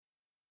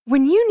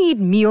When you need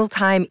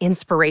mealtime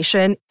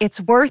inspiration,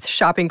 it's worth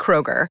shopping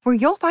Kroger, where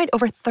you'll find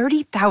over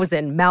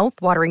 30,000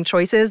 mouth-watering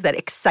choices that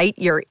excite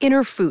your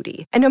inner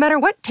foodie. And no matter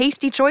what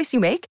tasty choice you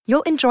make,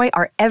 you'll enjoy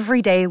our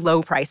everyday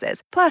low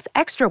prices, plus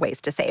extra ways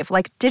to save,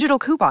 like digital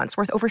coupons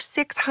worth over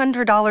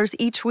 $600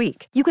 each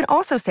week. You can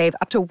also save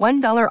up to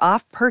 $1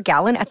 off per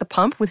gallon at the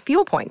pump with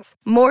fuel points.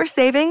 More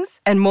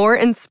savings and more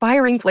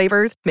inspiring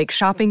flavors make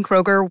shopping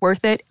Kroger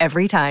worth it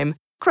every time.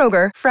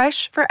 Kroger,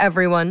 fresh for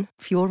everyone.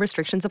 Fuel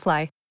restrictions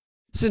apply.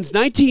 Since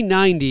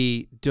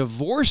 1990,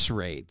 divorce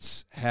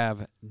rates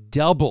have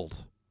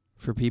doubled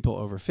for people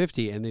over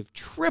 50, and they've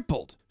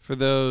tripled for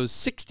those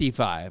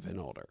 65 and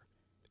older.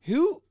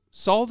 Who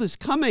saw this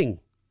coming?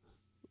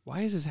 Why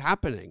is this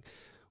happening?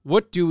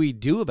 What do we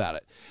do about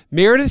it?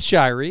 Meredith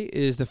Shirey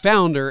is the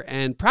founder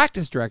and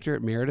practice director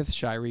at Meredith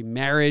Shirey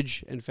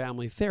Marriage and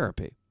Family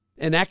Therapy.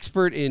 An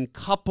expert in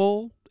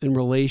couple and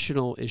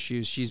relational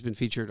issues, she's been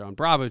featured on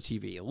Bravo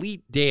TV,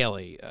 Elite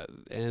Daily,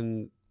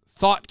 and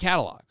Thought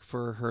Catalog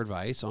for her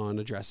advice on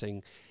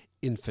addressing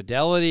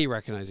infidelity,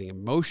 recognizing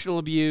emotional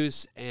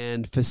abuse,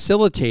 and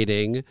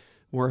facilitating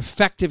more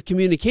effective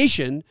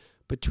communication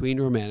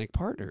between romantic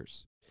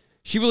partners.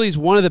 She believes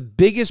one of the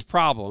biggest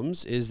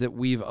problems is that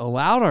we've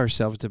allowed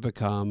ourselves to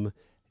become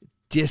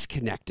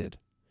disconnected.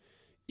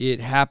 It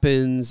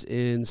happens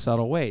in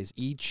subtle ways.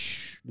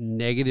 Each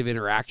negative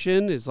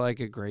interaction is like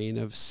a grain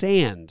of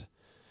sand,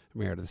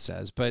 Meredith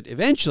says, but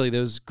eventually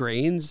those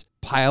grains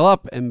pile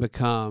up and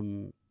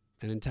become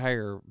an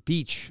entire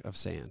beach of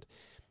sand.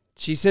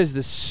 She says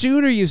the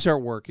sooner you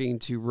start working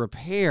to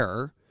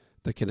repair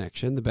the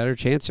connection, the better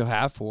chance you'll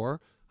have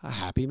for a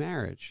happy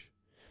marriage.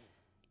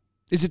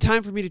 Is it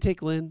time for me to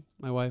take Lynn,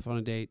 my wife, on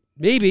a date?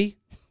 Maybe.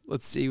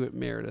 Let's see what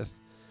Meredith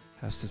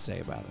has to say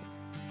about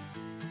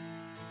it.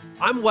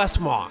 I'm Wes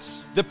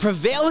Moss. The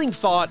prevailing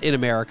thought in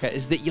America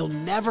is that you'll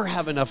never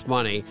have enough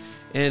money,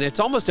 and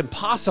it's almost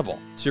impossible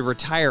to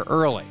retire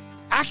early.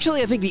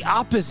 Actually, I think the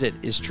opposite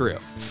is true.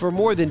 For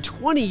more than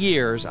 20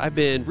 years, I've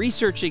been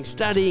researching,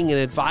 studying, and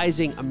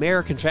advising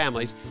American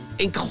families,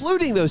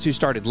 including those who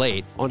started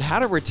late, on how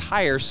to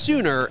retire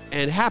sooner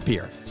and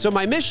happier. So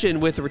my mission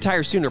with the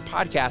Retire Sooner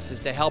podcast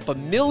is to help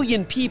 1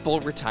 million people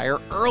retire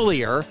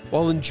earlier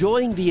while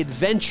enjoying the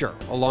adventure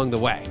along the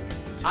way.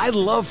 I'd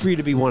love for you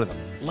to be one of them.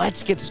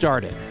 Let's get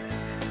started.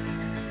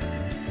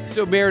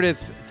 So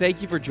Meredith,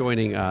 thank you for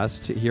joining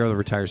us here on the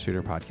Retire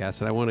Sooner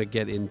podcast. And I want to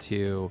get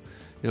into,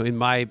 in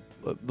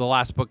the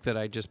last book that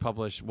I just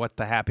published, What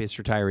the Happiest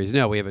Retirees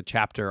Know, we have a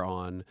chapter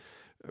on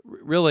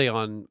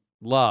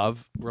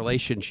love,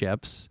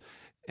 relationships.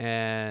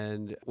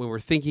 And when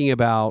we're thinking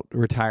about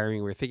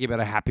retiring, we're thinking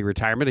about a happy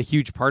retirement. A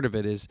huge part of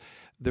it is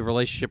the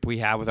relationship we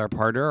have with our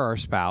partner, our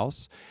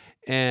spouse.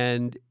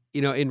 And,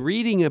 in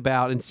reading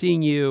about and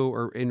seeing you,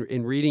 or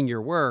in reading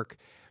your work,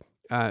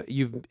 I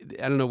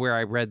don't know where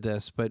I read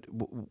this, but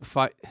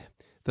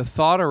the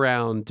thought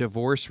around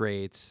divorce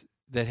rates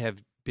that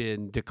have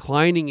been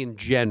declining in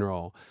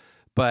general,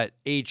 but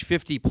age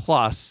 50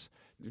 plus,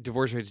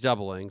 divorce rates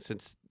doubling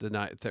since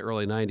the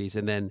early 90s,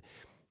 and then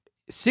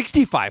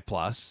 65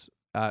 plus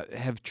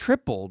have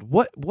tripled.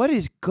 What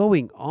is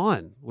going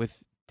on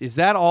with? Is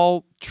that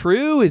all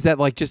true? Is that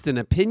like just an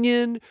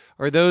opinion?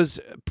 Or are those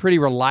pretty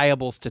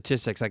reliable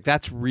statistics? Like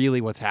that's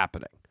really what's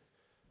happening?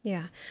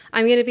 Yeah,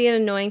 I'm going to be an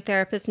annoying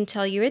therapist and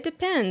tell you it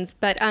depends.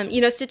 But,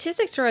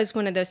 statistics are always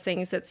one of those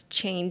things that's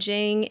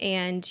changing.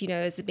 And,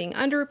 is it being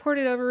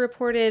underreported,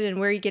 overreported, and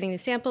where are you getting the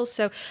samples?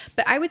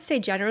 But I would say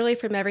generally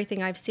from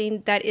everything I've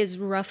seen, that is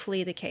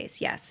roughly the case.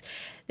 Yes,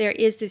 there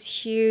is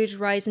this huge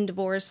rise in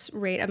divorce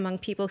rate among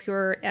people who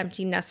are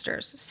empty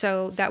nesters.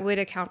 So that would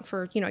account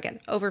for, again,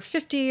 over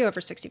 50, over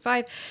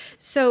 65.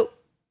 So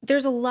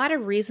there's a lot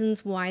of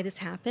reasons why this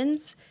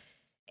happens.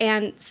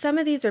 And some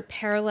of these are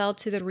parallel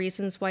to the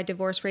reasons why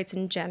divorce rates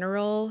in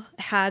general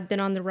have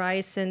been on the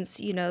rise since,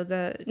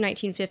 the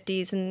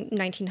 1950s and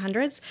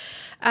 1900s.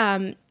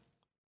 And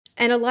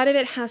a lot of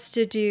it has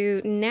to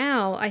do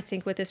now, I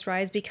think, with this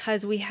rise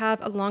because we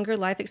have a longer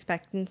life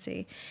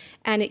expectancy.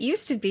 And it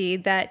used to be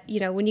that,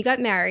 when you got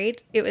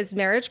married, it was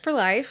marriage for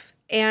life.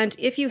 And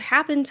if you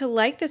happen to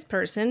like this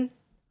person,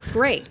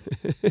 great.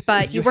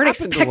 But you weren't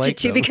expected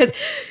to because...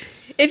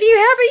 If you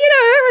have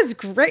it was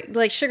great,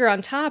 like sugar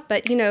on top.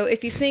 But,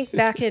 if you think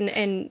back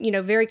in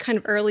very kind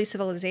of early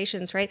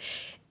civilizations, right,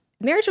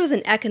 marriage was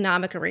an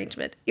economic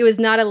arrangement. It was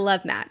not a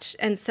love match.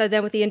 And so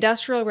then with the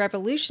Industrial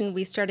Revolution,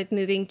 we started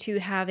moving to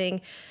having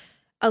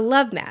a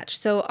love match.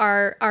 So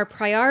our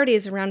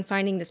priorities around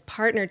finding this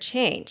partner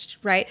changed,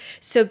 right?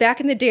 So back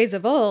in the days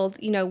of old,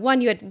 you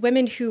had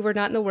women who were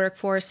not in the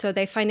workforce, so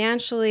they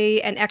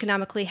financially and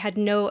economically had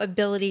no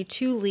ability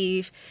to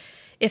leave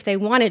if they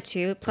wanted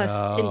to,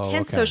 plus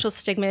intense social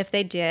stigma if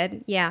they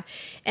did. Yeah.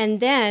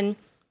 And then,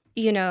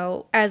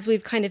 as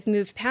we've kind of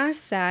moved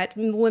past that,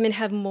 women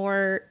have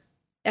more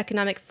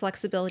economic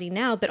flexibility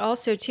now, but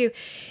also too,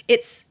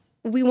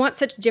 we want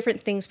such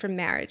different things from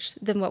marriage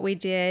than what we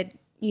did,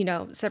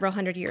 several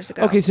hundred years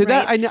ago. Okay. So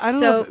right? I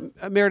don't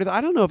know, Meredith, I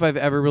don't know if I've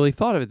ever really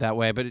thought of it that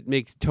way, but it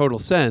makes total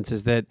sense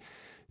is that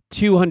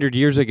 200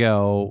 years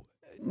ago,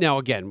 Now,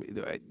 again,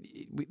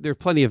 there are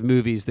plenty of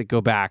movies that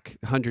go back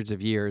hundreds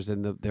of years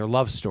and they're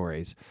love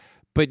stories.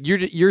 But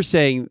you're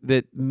saying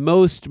that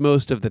most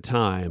of the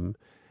time,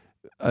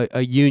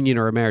 a union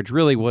or a marriage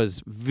really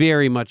was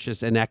very much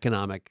just an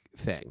economic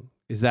thing.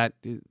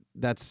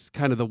 That's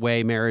kind of the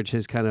way marriage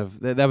has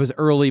that was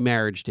early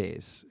marriage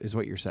days, is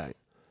what you're saying.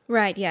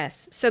 Right,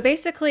 yes. So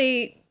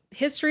basically,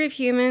 history of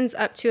humans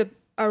up to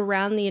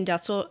around the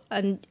industrial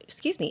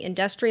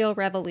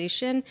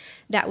revolution,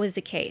 that was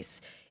the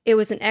case. It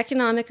was an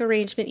economic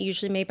arrangement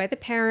usually made by the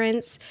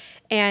parents,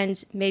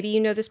 and maybe you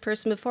know this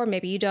person before,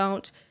 maybe you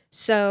don't.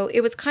 So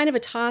it was kind of a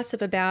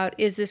toss-up about,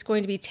 is this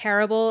going to be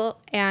terrible?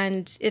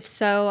 And if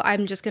so,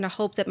 I'm just going to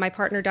hope that my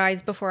partner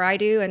dies before I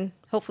do, and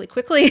hopefully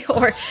quickly,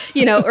 or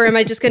or am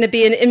I just going to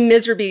be in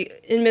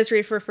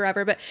misery for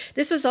forever? But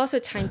this was also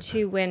a time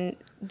too when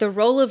the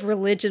role of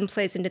religion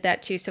plays into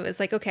that too. So it's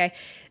like, okay,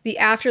 the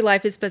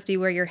afterlife is supposed to be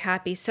where you're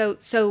happy. So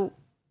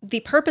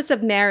the purpose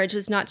of marriage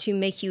was not to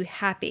make you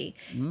happy.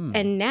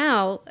 And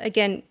now,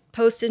 again,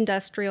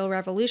 post-industrial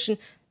revolution,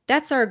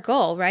 that's our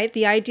goal, right?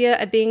 The idea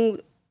of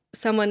being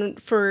someone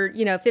for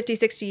 50,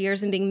 60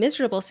 years and being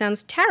miserable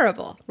sounds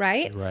terrible,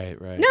 right? Right.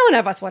 No one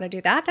of us want to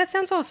do that. That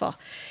sounds awful.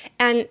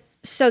 And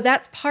so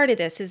that's part of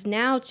this, is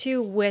now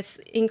too, with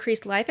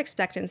increased life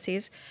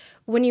expectancies,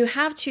 when you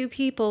have two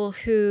people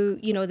who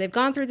they've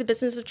gone through the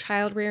business of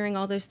child rearing,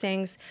 all those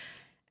things,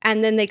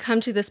 and then they come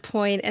to this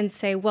point and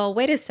say, well,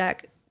 wait a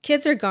sec,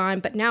 kids are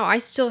gone, but now I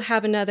still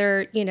have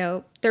another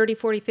 30,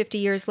 40, 50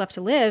 years left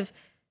to live.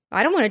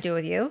 I don't want to deal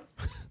with you.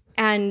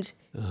 And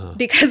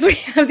because we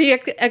have the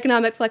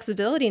economic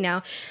flexibility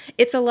now,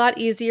 it's a lot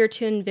easier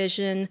to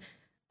envision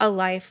a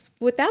life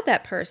without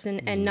that person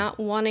and not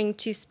wanting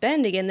to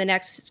spend, again, the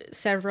next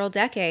several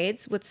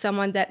decades with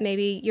someone that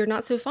maybe you're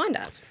not so fond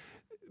of.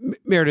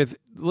 Meredith,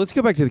 let's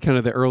go back to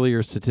the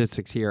earlier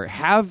statistics here.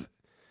 Have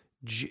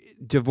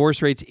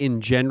divorce rates in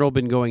general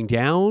been going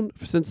down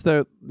since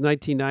the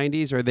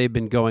 1990s, or they've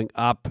been going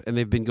up, and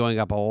they've been going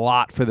up a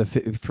lot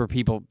for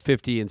people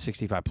 50 and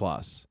 65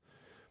 plus?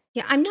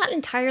 Yeah, I'm not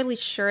entirely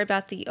sure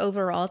about the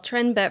overall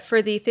trend, but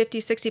for the 50,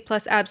 60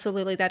 plus,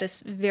 absolutely, that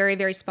is very,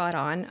 very spot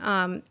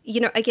on.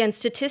 Again,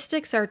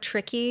 statistics are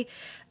tricky.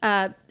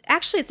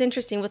 Actually, it's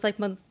interesting with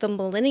the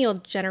millennial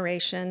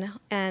generation,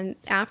 and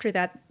after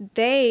that,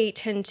 they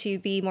tend to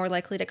be more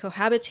likely to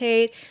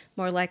cohabitate,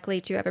 more likely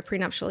to have a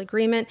prenuptial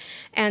agreement,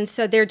 and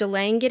so they're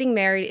delaying getting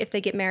married if they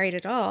get married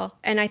at all.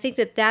 And I think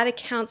that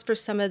accounts for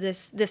some of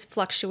this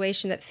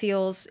fluctuation that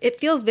feels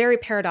very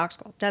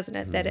paradoxical, doesn't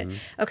it?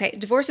 That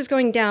divorce is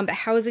going down, but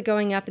how is it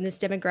going up in this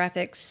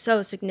demographic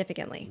so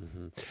significantly?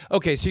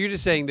 Okay, so you're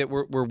just saying that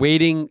we're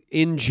waiting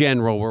in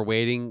general. We're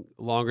waiting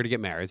longer to get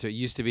married. So it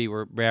used to be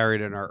we're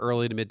married in our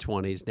early to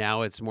mid-20s.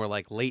 Now it's more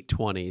like late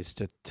 20s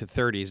to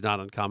 30s, not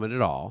uncommon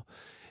at all.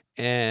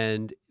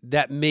 And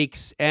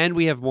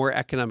we have more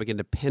economic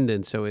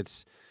independence. So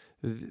it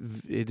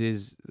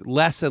is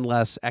less and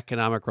less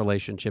economic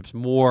relationships,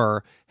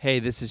 more, hey,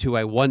 this is who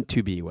I want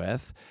to be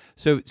with.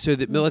 So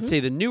that let's say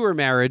the newer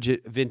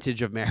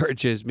vintage of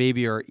marriages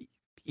maybe are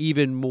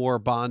even more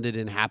bonded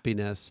in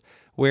happiness,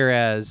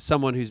 whereas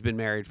someone who's been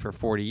married for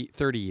 40,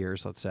 30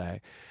 years, let's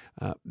say,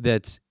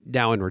 that's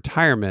now in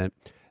retirement,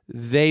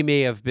 they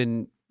may have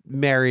been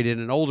married in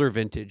an older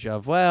vintage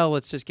of, well,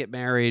 let's just get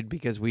married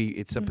because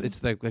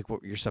it's like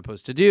what you're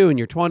supposed to do in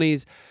your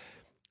 20s.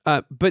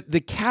 But the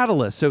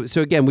catalyst,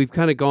 so again, we've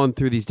kind of gone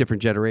through these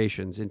different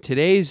generations. In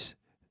today's,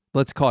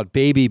 let's call it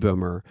baby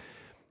boomer,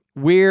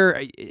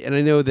 and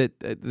I know that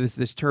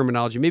this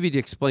terminology, maybe to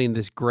explain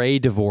this gray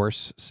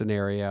divorce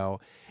scenario,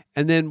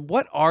 and then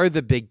what are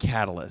the big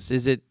catalysts?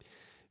 Is it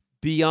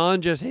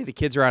beyond just, hey, the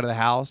kids are out of the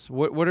house?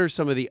 What are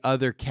some of the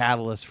other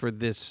catalysts for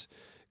this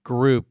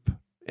group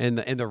and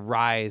the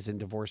rise in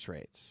divorce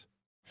rates?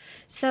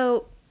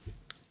 So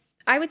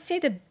I would say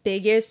the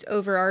biggest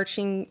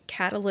overarching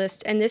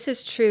catalyst, and this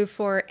is true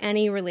for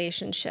any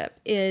relationship,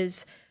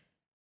 is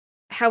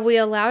have we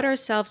allowed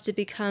ourselves to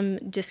become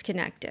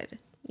disconnected?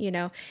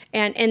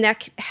 And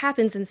that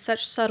happens in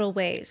such subtle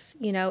ways.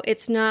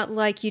 It's not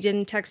like you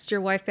didn't text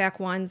your wife back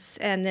once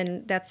and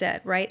then that's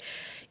it, right?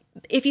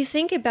 If you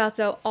think about,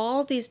 though,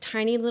 all these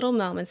tiny little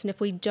moments, and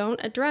if we don't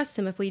address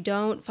them, if we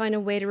don't find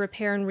a way to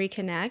repair and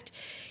reconnect,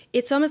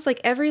 it's almost like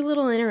every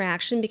little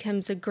interaction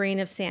becomes a grain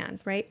of sand,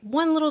 right?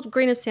 One little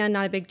grain of sand,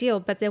 not a big deal.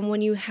 But then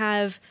when you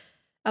have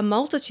a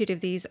multitude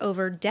of these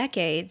over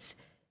decades,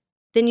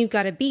 then you've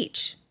got a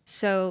beach.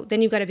 So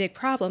then you've got a big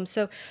problem.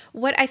 So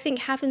what I think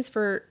happens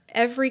for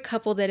every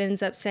couple that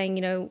ends up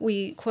saying,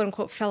 we quote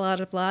unquote fell out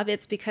of love,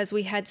 it's because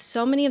we had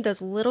so many of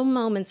those little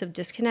moments of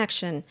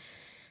disconnection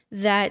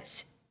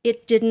that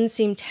it didn't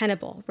seem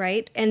tenable,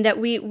 right? And that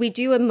we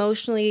do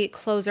emotionally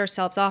close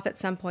ourselves off at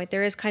some point.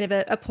 There is kind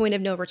of a point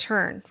of no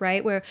return,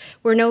 right? Where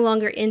we're no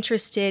longer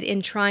interested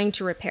in trying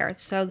to repair.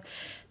 So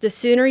the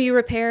sooner you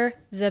repair,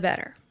 the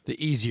better.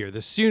 The easier.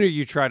 The sooner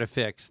you try to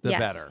fix, the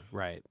better,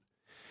 right?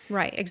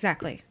 Right,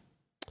 exactly.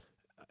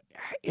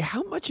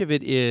 How much of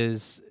it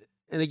is,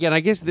 and again, I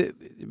guess,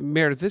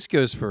 Meredith, this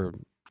goes for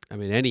I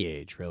mean, any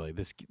age really,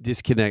 this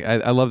disconnect.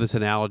 I love this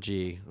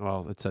analogy.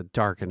 Well, it's a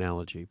dark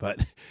analogy,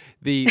 but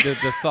the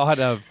thought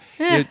of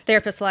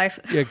therapist life.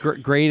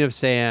 Grain of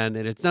sand,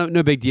 and it's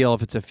no big deal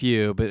if it's a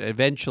few, but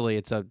eventually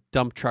it's a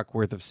dump truck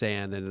worth of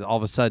sand, and all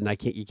of a sudden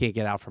you can't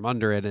get out from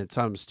under it, and it's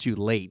almost too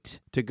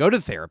late to go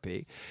to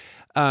therapy.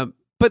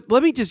 But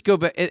let me just go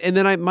back, and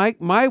then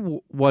my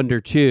wonder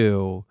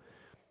too,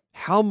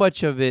 how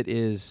much of it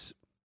is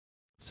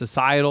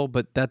societal,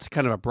 but that's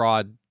kind of a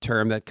broad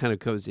term that kind of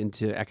goes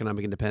into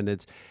economic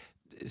independence,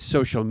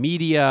 social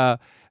media.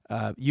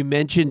 You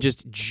mentioned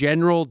just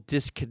general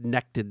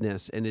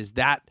disconnectedness. And is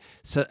that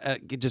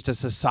just a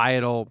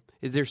societal,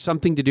 is there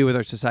something to do with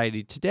our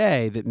society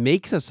today that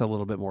makes us a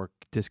little bit more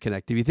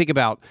disconnected? If you think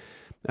about,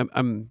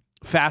 I'm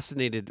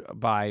fascinated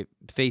by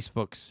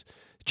Facebook's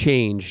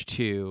change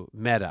to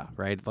Meta,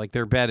 right? Like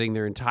they're betting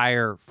their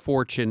entire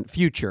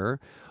future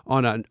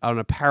on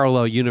a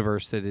parallel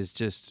universe that is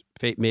just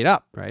made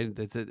up, right?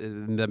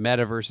 The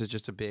metaverse is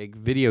just a big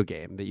video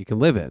game that you can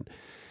live in.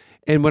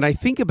 And when I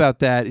think about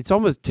that, it's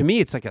almost, to me,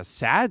 it's like a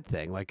sad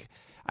thing. Like,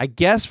 I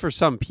guess for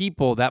some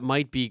people that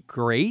might be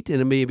great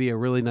and it may be a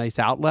really nice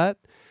outlet,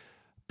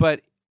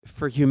 but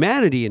for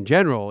humanity in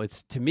general,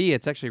 to me,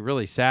 it's actually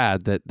really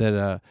sad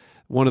that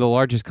one of the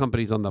largest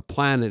companies on the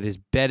planet is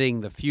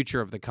betting the future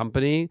of the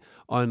company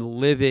on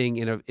living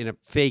in a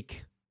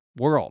fake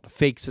world,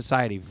 fake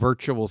society,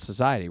 virtual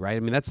society, right? I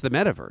mean, that's the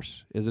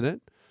metaverse, isn't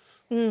it?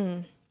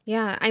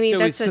 Yeah, I mean,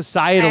 so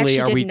societally, I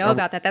actually didn't know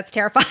about that. That's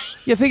terrifying.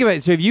 Yeah, think about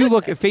it. So if you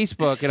look at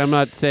Facebook, and I'm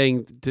not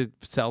saying to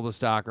sell the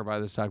stock or buy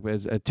the stock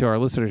but to our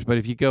listeners, but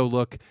if you go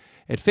look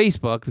at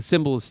Facebook, the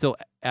symbol is still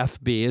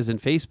FB, as in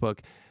Facebook,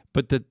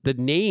 but the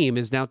name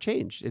is now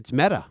changed. It's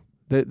Meta.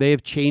 They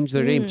have changed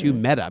their name to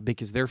Meta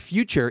because their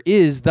future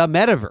is the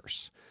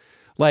metaverse.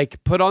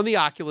 Like, put on the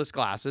Oculus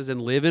glasses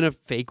and live in a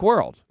fake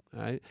world,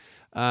 right?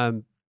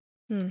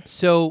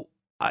 So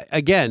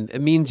again,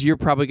 it means you're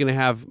probably going to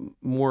have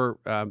more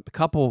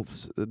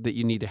couples that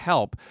you need to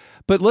help.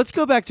 But let's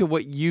go back to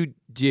what you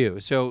do.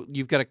 So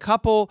you've got a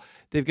couple,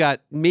 they've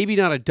got maybe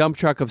not a dump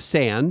truck of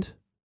sand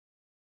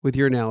with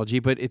your analogy,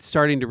 but it's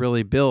starting to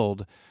really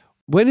build.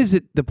 When is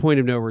it the point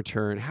of no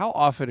return? How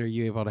often are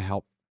you able to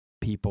help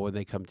people when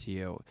they come to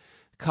you?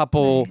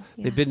 Couple, right,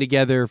 yeah. They've been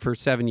together for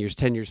 7 years,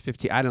 10 years,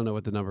 15, I don't know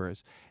what the number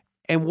is.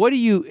 And what do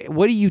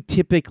you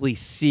typically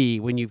see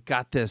when you've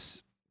got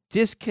this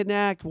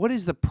disconnect? What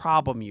is the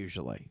problem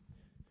usually?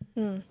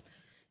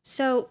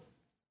 So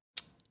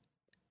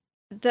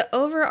the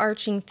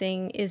overarching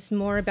thing is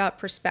more about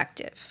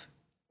perspective.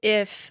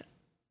 If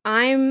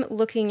I'm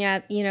looking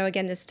at,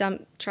 again, this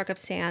dump truck of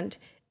sand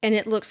and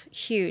it looks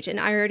huge and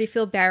I already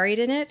feel buried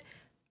in it,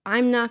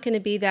 I'm not going to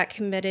be that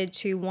committed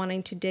to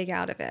wanting to dig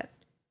out of it.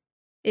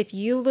 If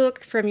you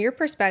look from your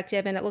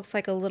perspective and it looks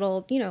like a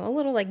little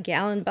like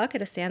gallon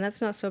bucket of sand,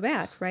 that's not so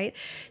bad, right?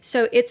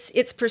 So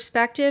it's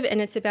perspective, and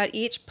it's about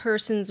each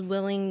person's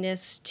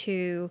willingness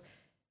to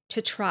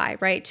try,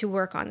 right? To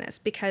work on this,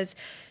 because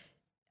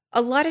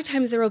a lot of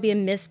times there will be a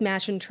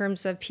mismatch in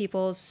terms of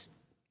people's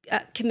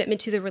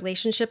commitment to the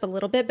relationship a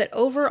little bit, but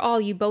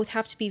overall you both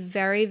have to be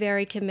very,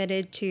 very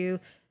committed to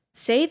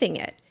saving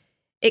it.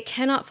 It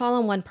cannot fall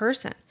on one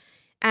person.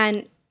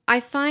 And I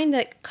find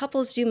that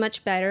couples do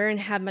much better and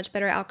have much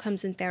better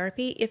outcomes in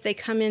therapy if they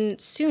come in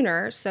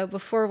sooner. So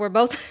before we're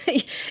both,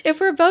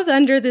 if we're both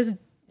under this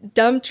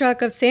dump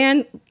truck of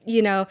sand,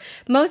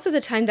 most of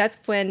the time that's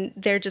when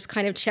they're just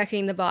kind of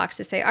checking the box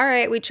to say, all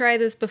right, we tried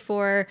this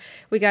before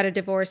we got a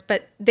divorce,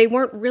 but they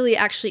weren't really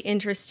actually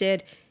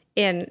interested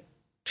in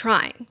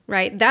trying,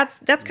 right? That's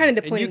kind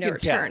of the point of no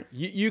return.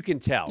 You can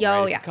tell,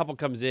 right? If a couple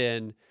comes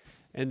in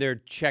and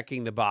they're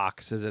checking the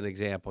box, as an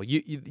example,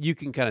 you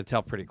can kind of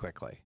tell pretty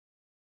quickly.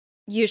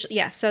 Usually,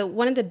 yeah. So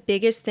one of the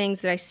biggest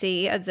things that I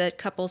see of the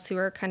couples who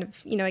are kind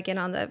of, again,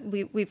 on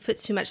we've put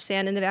too much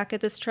sand in the back of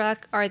this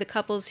truck are the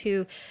couples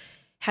who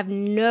have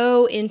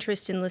no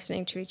interest in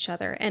listening to each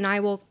other. And I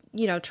will,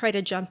 try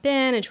to jump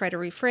in and try to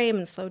reframe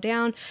and slow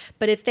down.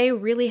 But if they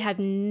really have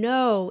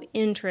no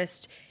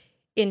interest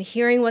in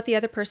hearing what the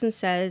other person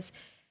says,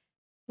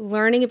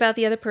 learning about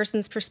the other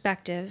person's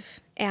perspective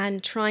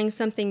and trying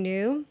something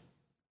new,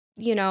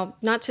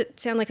 not to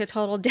sound like a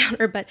total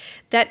downer, but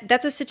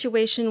that's a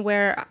situation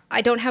where I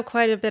don't have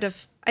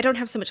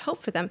so much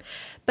hope for them.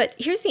 But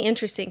here's the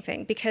interesting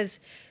thing, because,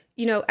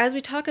 as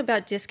we talk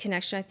about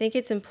disconnection, I think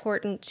it's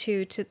important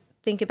to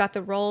think about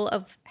the role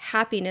of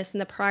happiness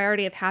and the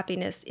priority of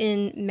happiness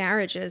in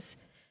marriages,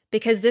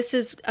 because this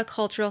is a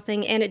cultural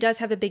thing and it does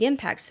have a big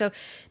impact. So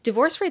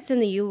divorce rates in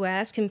the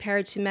U.S.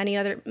 compared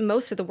to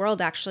most of the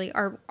world actually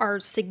are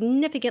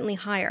significantly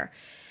higher.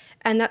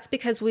 And that's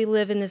because we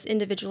live in this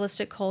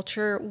individualistic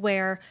culture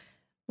where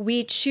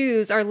we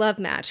choose our love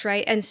match,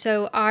 right? And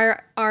so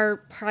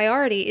our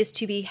priority is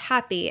to be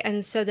happy.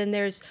 And so then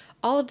there's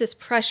all of this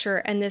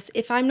pressure and this,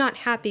 if I'm not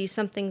happy,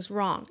 something's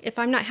wrong. If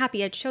I'm not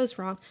happy, I chose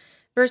wrong.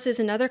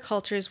 Versus in other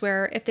cultures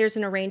where if there's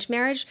an arranged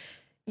marriage,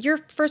 your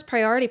first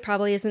priority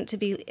probably isn't to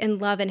be in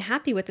love and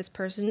happy with this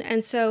person.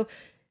 And so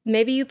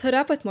maybe you put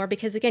up with more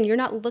because, again, you're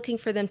not looking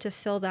for them to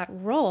fill that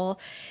role.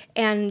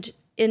 And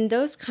in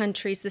those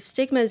countries, the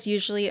stigma is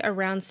usually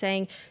around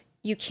saying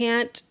you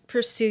can't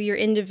pursue your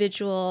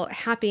individual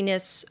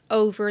happiness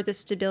over the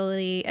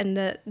stability and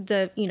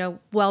the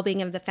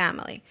well-being of the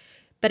family.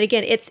 But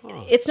again, it's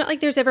not like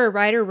there's ever a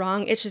right or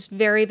wrong. It's just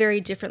very, very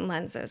different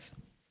lenses.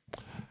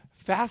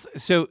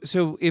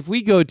 So if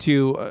we go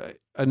to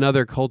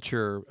another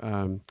culture,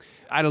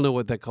 I don't know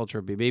what that culture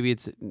would be. Maybe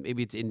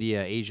it's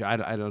India, Asia.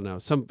 I don't know.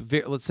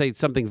 Let's say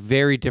something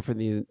very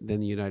different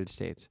than the United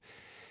States.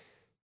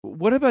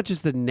 What about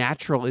just the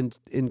natural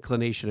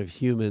inclination of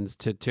humans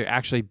to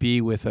actually be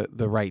with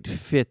the right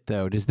fit,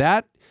 though? Does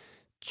that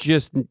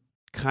just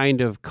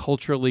kind of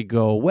culturally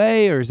go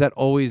away, or is that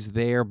always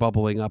there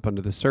bubbling up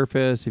under the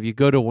surface? If you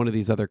go to one of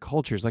these other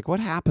cultures, like what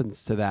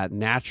happens to that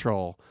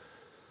natural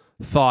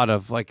thought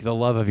of like the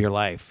love of your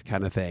life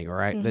kind of thing,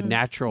 right? Mm-hmm. The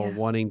natural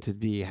wanting to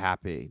be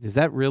happy. Does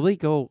that really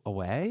go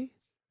away?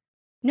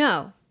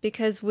 No,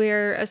 because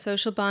we're a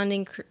social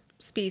bonding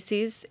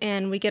species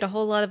and we get a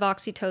whole lot of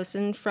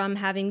oxytocin from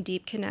having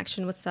deep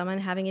connection with someone,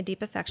 having a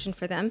deep affection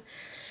for them.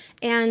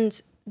 And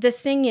the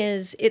thing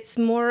is, it's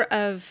more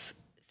of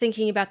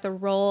thinking about the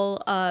role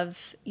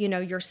of,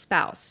 your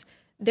spouse.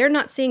 They're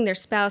not seeing their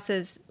spouse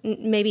as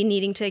maybe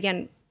needing to,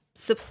 again,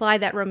 supply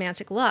that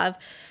romantic love.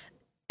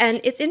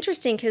 And it's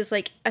interesting because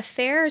like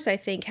affairs, I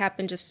think,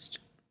 happen just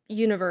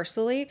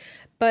universally,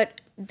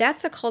 but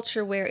that's a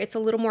culture where it's a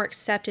little more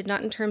accepted,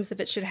 not in terms of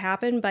it should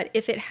happen, but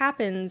if it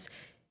happens,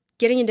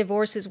 getting a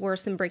divorce is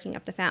worse than breaking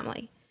up the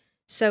family.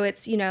 So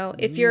it's,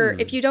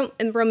 if you don't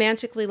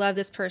romantically love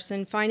this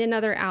person, find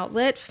another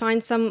outlet,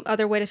 find some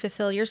other way to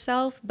fulfill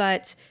yourself,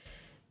 but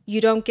you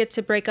don't get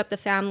to break up the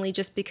family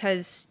just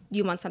because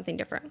you want something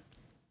different,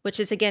 which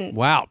is, again,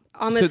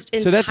 almost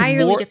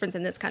entirely different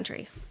than this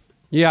country.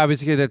 Yeah,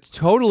 obviously that's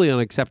totally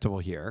unacceptable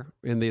here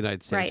in the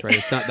United States, right?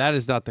 It's not, that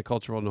is not the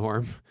cultural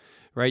norm,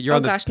 right? You're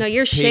no,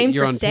 you're shamed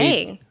for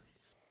staying.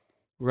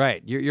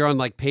 Right. You're on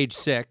like page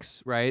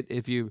 6, right?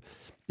 If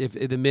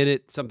the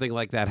minute something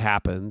like that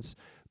happens,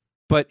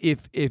 but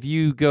if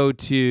you go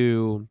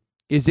to,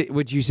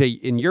 would you say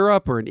in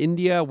Europe or in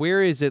India,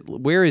 where is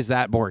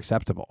that more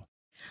acceptable?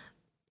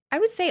 I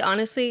would say,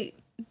 honestly,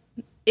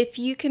 if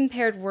you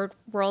compared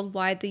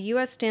worldwide, the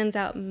U.S. stands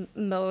out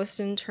most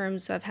in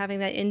terms of having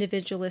that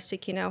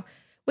individualistic,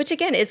 which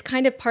again is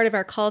kind of part of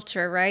our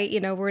culture, right?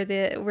 We're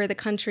the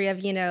country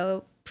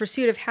of,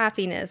 pursuit of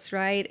happiness,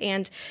 right?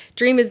 And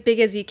dream as big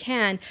as you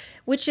can,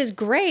 which is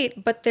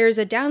great, but there's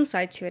a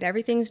downside to it.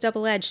 Everything's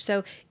double-edged.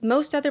 So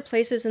most other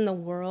places in the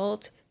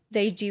world,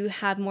 they do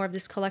have more of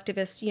this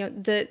collectivist,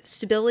 the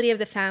stability of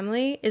the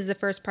family is the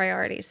first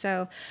priority.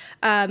 So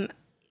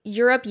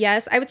Europe,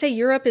 yes. I would say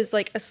Europe is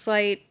like a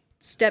slight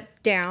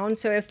step down.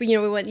 So if, we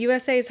went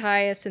USA is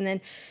highest and then,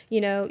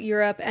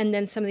 Europe and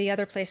then some of the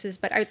other places.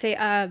 But I would say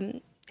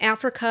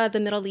Africa,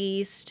 the Middle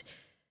East,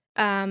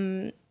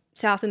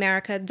 South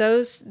America,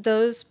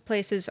 those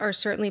places are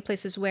certainly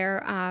places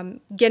where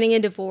getting a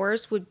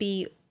divorce would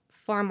be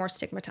far more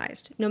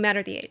stigmatized, no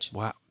matter the age.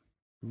 Wow.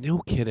 No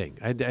kidding.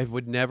 I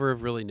would never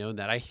have really known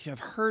that. I have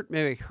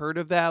heard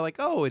of that, like,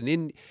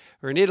 in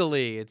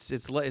Italy,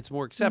 it's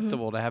more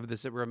acceptable to have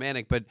this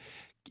romantic. But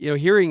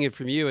hearing it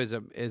from you as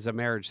a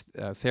marriage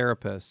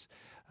therapist,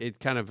 it's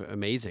kind of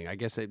amazing. I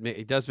guess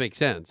it does make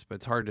sense, but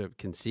it's hard to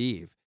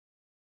conceive.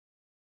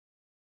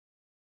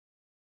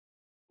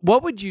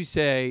 What would you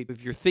say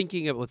if you're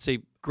thinking of, let's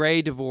say,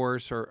 gray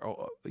divorce,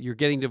 or you're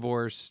getting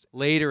divorced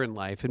later in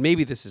life, and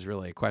maybe this is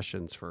really a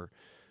question for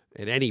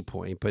at any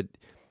point, but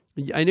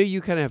I know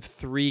you kind of have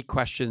 3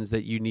 questions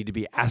that you need to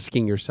be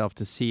asking yourself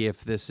to see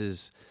if this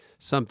is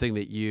something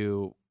that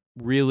you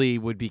really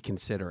would be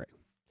considering.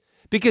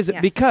 Because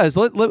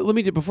let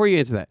me before you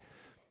answer that,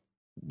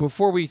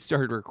 before we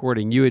started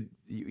recording, you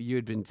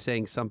had been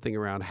saying something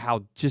around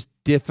how just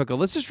difficult.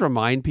 Let's just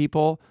remind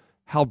people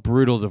how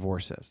brutal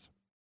divorce is.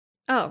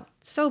 Oh,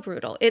 so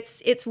brutal.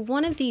 It's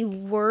one of the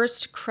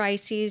worst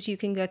crises you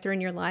can go through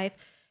in your life,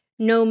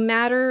 no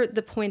matter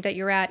the point that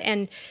you're at.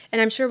 And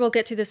I'm sure we'll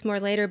get to this more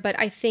later, but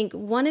I think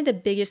one of the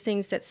biggest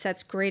things that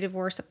sets gray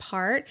divorce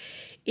apart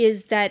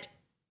is that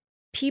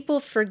people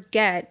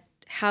forget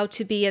how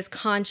to be as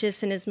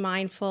conscious and as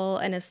mindful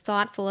and as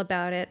thoughtful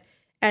about it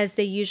as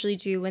they usually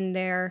do when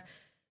they're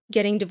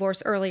getting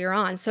divorced earlier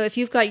on. So if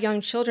you've got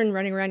young children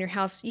running around your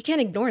house, you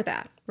can't ignore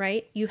that,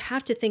 right? You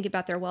have to think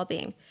about their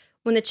well-being.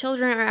 When the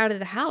children are out of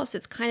the house,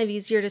 it's kind of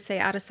easier to say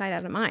out of sight,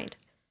 out of mind.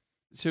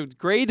 So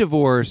gray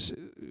divorce,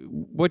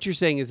 what you're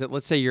saying is that,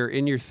 let's say you're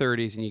in your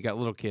 30s and you got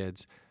little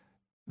kids,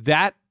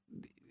 that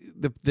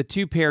the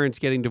 2 parents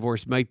getting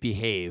divorced might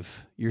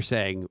behave, you're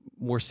saying,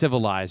 more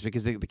civilized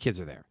because the kids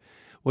are there.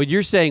 What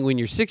you're saying, when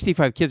your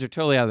 65 kids are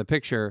totally out of the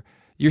picture,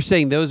 you're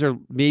saying those are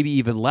maybe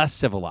even less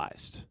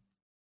civilized.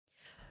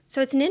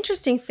 So it's an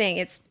interesting thing.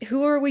 It's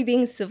who are we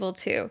being civil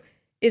to?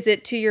 Is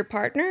it to your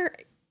partner?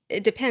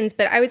 It depends.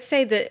 But I would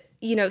say that,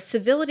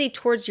 civility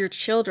towards your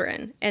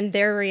children and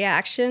their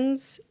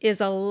reactions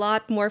is a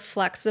lot more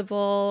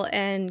flexible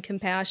and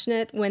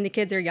compassionate when the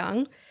kids are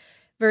young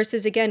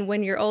versus, again,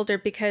 when you're older,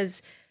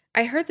 because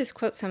I heard this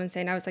quote someone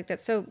say, and I was like,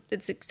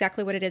 it's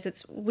exactly what it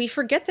is. We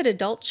forget that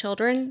adult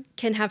children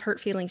can have hurt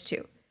feelings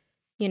too.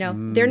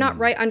 They're not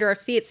right under our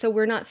feet. So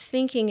we're not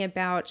thinking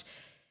about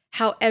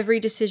how every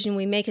decision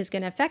we make is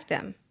going to affect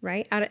them,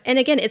 right? And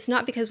again, it's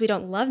not because we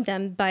don't love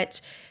them,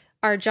 but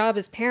our job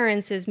as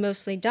parents is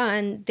mostly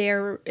done.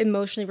 They're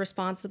emotionally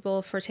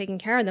responsible for taking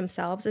care of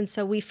themselves. And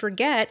so we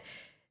forget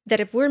that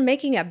if we're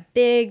making a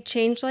big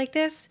change like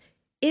this,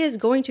 it is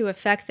going to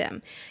affect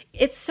them.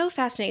 It's so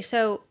fascinating.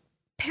 So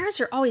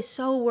parents are always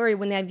so worried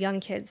when they have young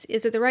kids.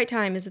 Is it the right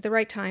time? Is it the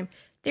right time?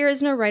 There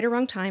is no right or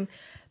wrong time.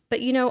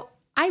 But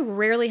I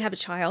rarely have a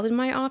child in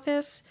my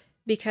office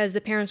because the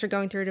parents are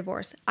going through a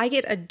divorce. I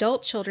get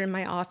adult children in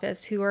my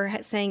office who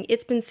are saying,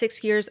 it's been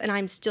 6 years and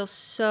I'm still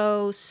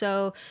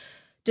so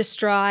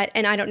distraught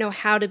and I don't know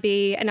how to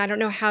be and I don't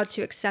know how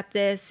to accept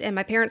this and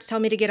my parents tell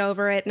me to get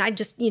over it and I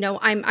just,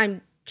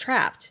 I'm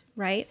trapped,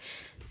 right?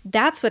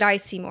 That's what I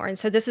see more. And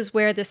so this is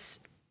where this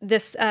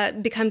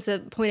becomes a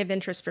point of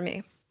interest for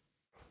me.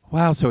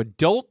 Wow. So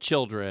adult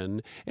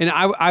children, and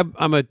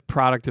I'm a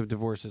product of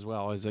divorce as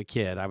well. As a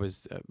kid,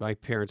 my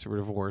parents were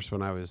divorced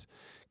when I was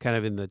kind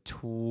of in the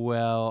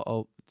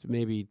 12,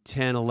 maybe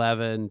 10,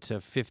 11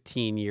 to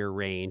 15 year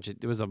range.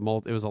 It was a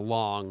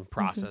long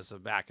process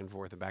of back and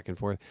forth and back and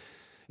forth.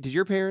 Did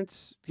your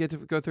parents get to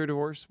go through a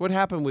divorce? What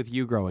happened with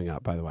you growing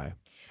up, by the way?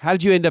 How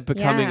did you end up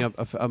becoming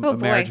a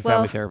marriage and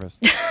family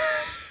therapist?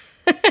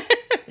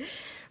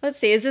 Let's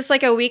see. Is this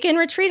like a weekend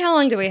retreat? How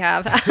long do we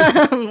have?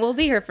 We'll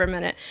be here for a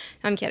minute.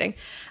 I'm kidding.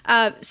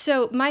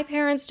 So my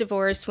parents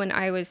divorced when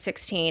I was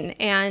 16.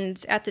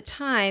 And at the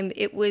time,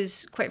 it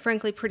was quite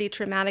frankly pretty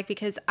traumatic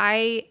because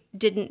I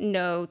didn't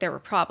know there were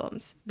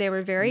problems. They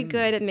were very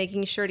good at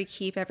making sure to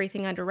keep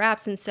everything under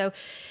wraps. And so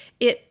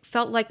it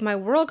felt like my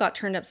world got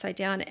turned upside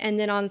down. And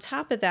then on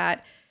top of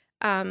that,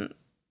 and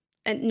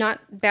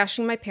not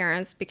bashing my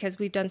parents because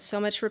we've done so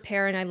much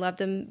repair and I love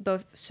them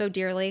both so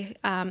dearly.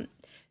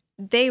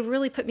 They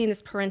really put me in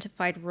this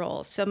parentified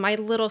role. So my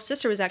little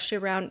sister was actually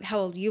around how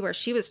old you were.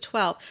 She was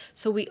 12.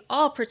 So we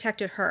all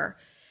protected her.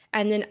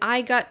 And then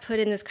I got put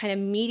in this kind of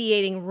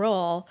mediating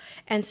role.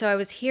 And so I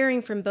was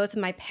hearing from both of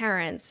my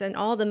parents and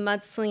all the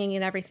mudslinging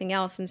and everything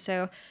else. And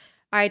so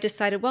I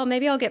decided, well,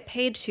 maybe I'll get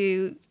paid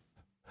to,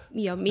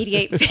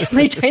 mediate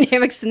family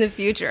dynamics in the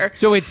future.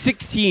 So at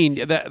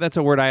 16, that's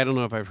a word I don't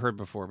know if I've heard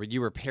before, but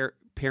you were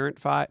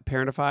parentified?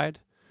 Parentified.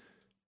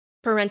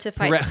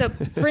 So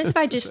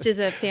parentified just is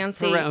a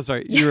fancy... I'm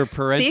sorry. You were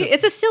parentified. See,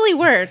 it's a silly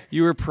word.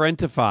 You were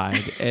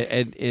parentified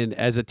and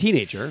as a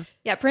teenager.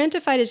 Yeah,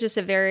 parentified is just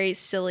a very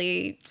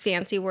silly,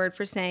 fancy word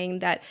for saying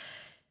that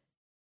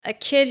a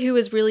kid who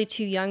is really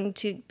too young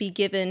to be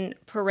given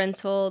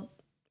parental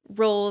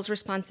roles,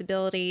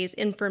 responsibilities,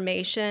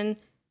 information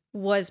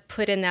was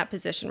put in that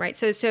position, right?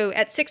 So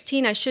at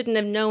 16, I shouldn't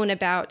have known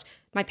about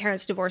my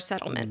parents' divorce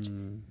settlement.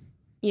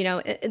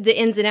 The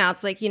ins and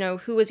outs, like,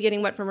 who was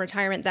getting what from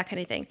retirement, that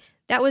kind of thing.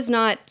 That was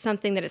not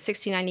something that at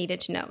 16 I needed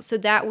to know. So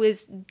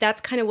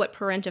that's kind of what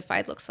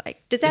parentified looks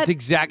like. Does that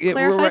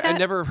clarify that? I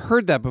never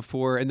heard that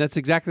before, and that's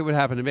exactly what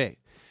happened to me.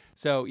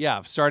 So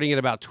yeah, starting at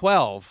about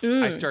 12,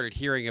 I started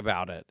hearing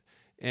about it,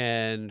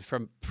 and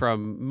from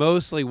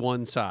mostly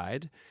one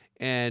side,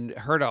 and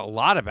heard a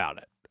lot about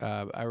it.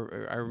 I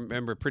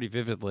remember pretty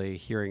vividly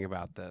hearing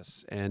about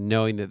this and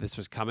knowing that this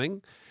was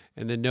coming.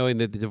 And then knowing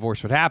that the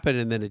divorce would happen,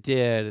 and then it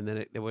did, and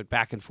then it went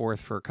back and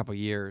forth for a couple of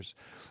years.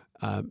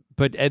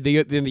 But then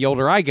the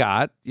older I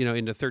got,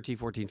 into 13,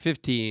 14,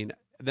 15,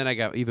 then I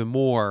got even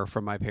more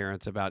from my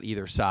parents about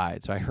either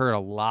side. So I heard a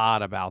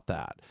lot about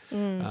that.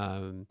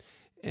 And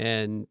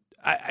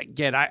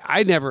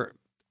I never,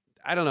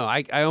 I don't know,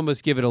 I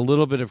almost give it a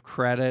little bit of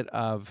credit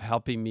of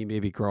helping me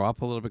maybe grow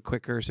up a little bit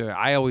quicker. So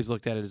I always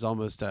looked at it as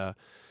almost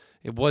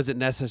it wasn't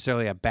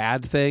necessarily a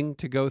bad thing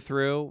to go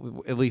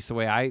through, at least the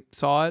way I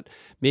saw it.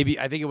 Maybe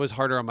I think it was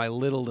harder on my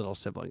little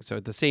siblings. So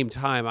at the same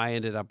time, I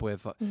ended up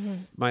with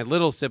my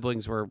little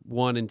siblings were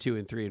 1 and 2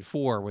 and 3 and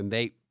 4 when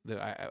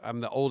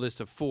I'm the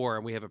oldest of 4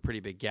 and we have a pretty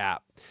big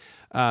gap.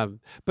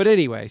 But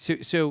anyway,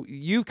 so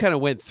you kind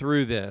of went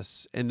through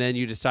this and then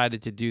you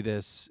decided to do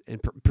this and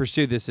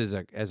pursue this as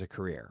a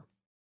career.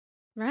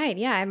 Right.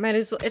 Yeah. I might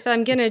as well, if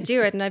I'm going to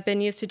do it and I've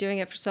been used to doing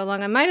it for so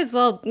long, I might as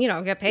well,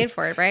 get paid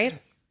for it. Right.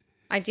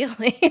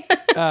 Ideally.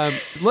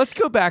 Let's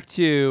go back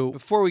to,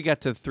 before we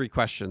get to 3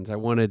 questions, I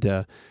wanted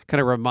to kind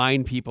of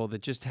remind people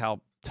that just how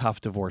tough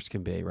divorce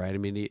can be, right? I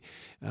mean,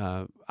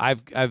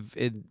 I've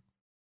in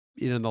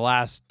the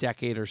last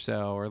decade or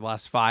so, or the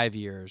last 5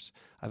 years,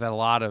 I've had a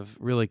lot of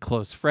really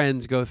close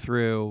friends go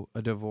through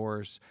a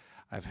divorce.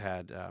 I've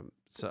had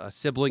a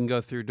sibling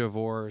go through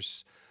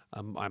divorce.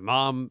 My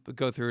mom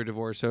go through a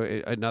divorce. So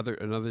another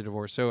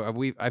divorce.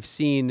 So I've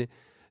seen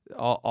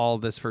all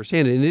this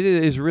firsthand, and it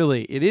is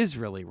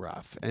really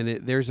rough, and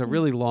there's a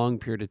really long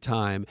period of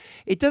time.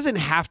 It doesn't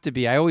have to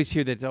be. I always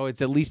hear that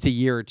it's at least a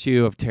year or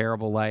 2 of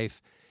terrible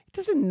life. It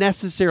doesn't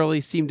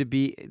necessarily seem to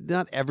be.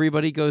 Not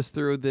everybody goes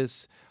through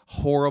this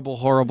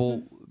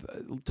horrible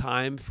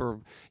time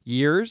for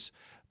years,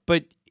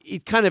 but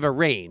it kind of a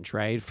range,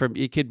 right? From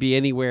it could be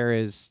anywhere.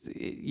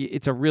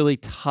 It's a really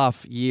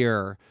tough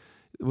year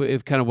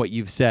if kind of what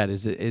you've said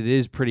is that it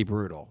is pretty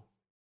brutal.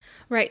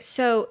 Right.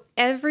 So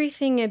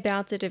everything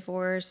about the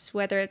divorce,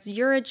 whether it's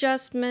your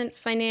adjustment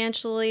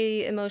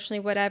financially, emotionally,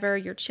 whatever,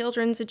 your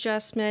children's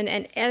adjustment,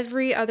 and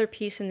every other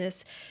piece in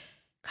this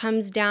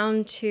comes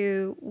down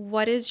to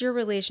what is your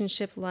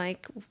relationship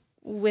like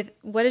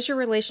what is your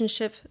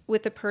relationship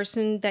with the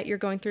person that you're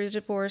going through the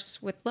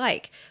divorce with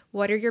like?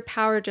 What are your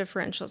power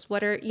differentials?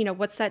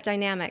 What's that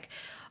dynamic?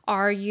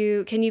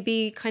 Can you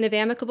be kind of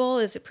amicable?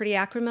 Is it pretty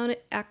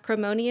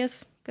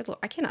acrimonious? Good Lord,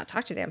 I cannot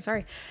talk today. I'm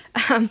sorry.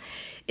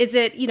 Is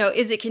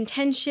it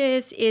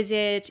contentious? Is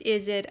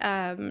it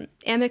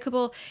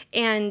amicable?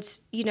 And,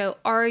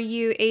 are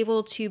you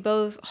able to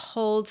both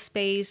hold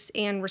space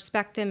and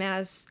respect them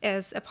as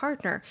a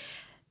partner?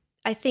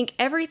 I think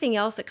everything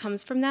else that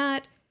comes from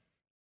that,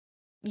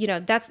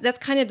 that's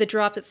kind of the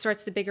drop that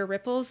starts the bigger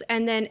ripples.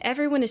 And then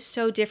everyone is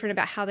so different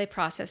about how they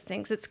process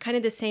things. It's kind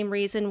of the same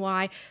reason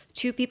why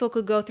two people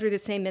could go through the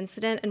same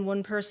incident and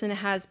one person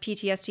has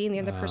PTSD and the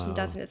other person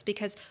doesn't. It's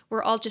because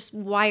we're all just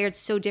wired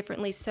so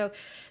differently. So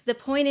the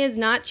point is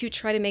not to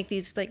try to make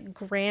these like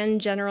grand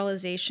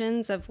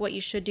generalizations of what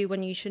you should do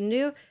when you shouldn't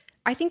do.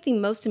 I think the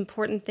most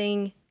important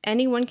thing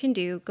anyone can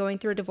do going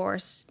through a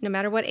divorce, no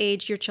matter what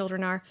age your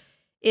children are,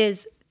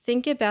 is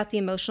think about the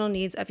emotional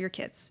needs of your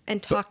kids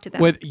and talk to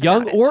them. With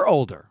young or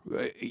older,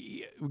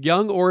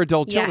 young or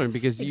adult children, Yes,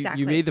 because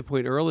exactly. you made the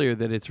point earlier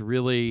that it's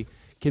really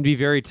can be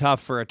very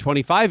tough for a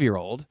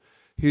 25-year-old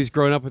who's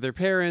grown up with their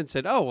parents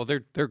and, oh, well,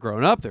 they're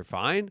grown up, they're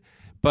fine.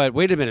 But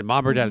wait a minute,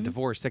 mom or dad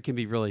divorced, that can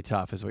be really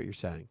tough is what you're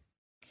saying.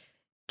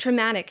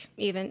 Traumatic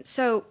even.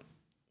 So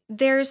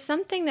there's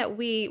something that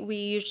we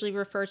usually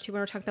refer to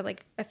when we're talking about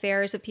like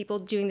affairs of people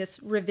doing this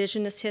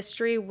revisionist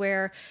history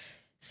where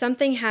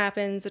something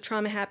happens, a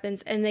trauma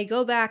happens, and they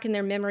go back in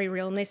their memory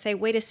reel and they say,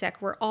 wait a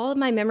sec, were all of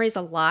my memories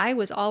a lie?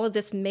 Was all of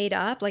this made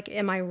up? Like,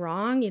 am I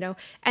wrong?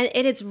 And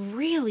it is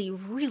really,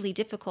 really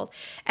difficult.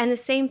 And the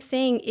same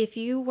thing, if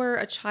you were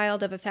a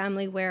child of a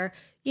family where,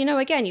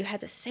 again, you had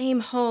the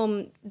same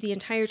home the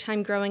entire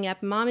time growing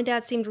up, mom and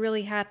dad seemed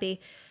really happy.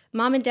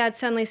 Mom and dad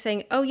suddenly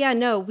saying, oh yeah,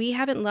 no, we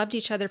haven't loved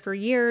each other for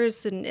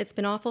years and it's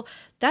been awful.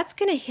 That's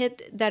going to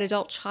hit that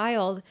adult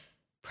child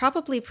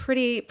probably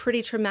pretty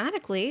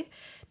traumatically,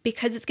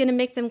 because it's going to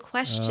make them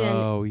question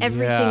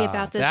everything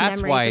about those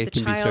That's memories why of it the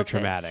can be so childhood.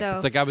 traumatic. So,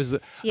 it's like I was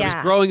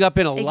growing up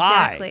in a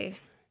lie. Exactly.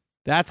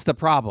 That's the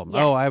problem.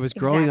 Yes, I was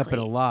growing up in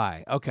a exactly.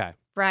 lie. Okay.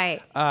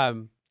 Right.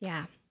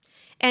 Yeah.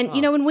 And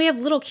Huh. when we have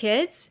little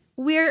kids,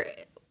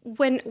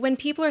 when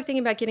people are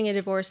thinking about getting a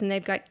divorce and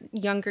they've got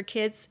younger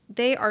kids,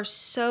 they are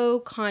so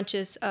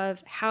conscious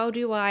of how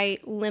do I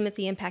limit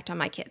the impact on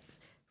my kids,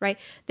 right?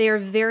 They are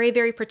very,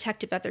 very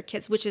protective of their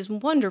kids, which is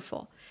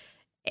wonderful.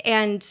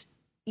 And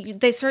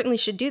they certainly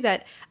should do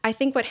that. I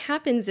think what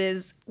happens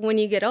is when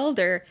you get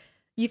older,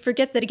 you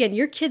forget that, again,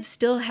 your kids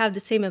still have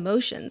the same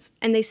emotions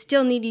and they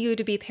still need you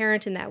to be a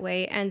parent in that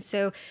way. And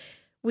so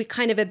we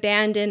kind of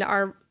abandon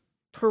our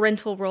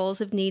parental roles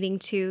of needing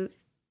to,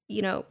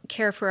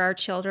 care for our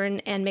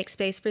children and make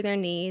space for their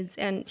needs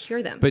and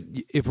hear them. But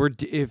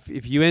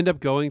if you end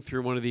up going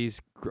through one of these,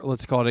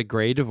 let's call it a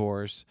gray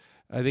divorce,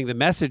 I think the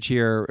message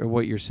here,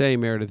 what you're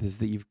saying, Meredith, is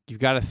that you've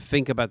got to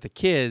think about the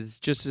kids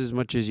just as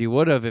much as you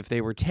would have if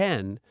they were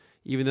 10,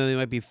 even though they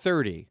might be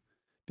 30,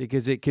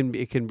 because it can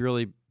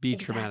really be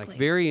traumatic. Exactly.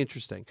 Very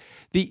interesting.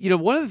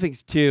 One of the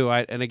things too,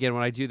 and again,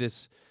 when I do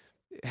this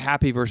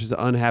happy versus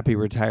unhappy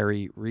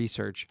retiree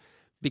research,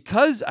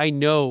 because I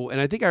know, and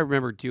I think I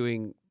remember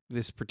doing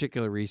this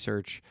particular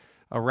research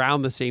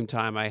around the same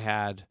time I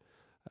had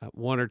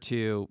one or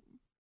two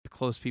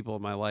close people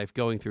in my life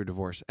going through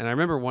divorce. And I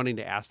remember wanting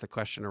to ask the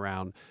question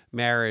around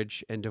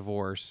marriage and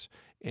divorce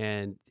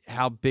and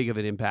how big of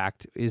an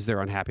impact is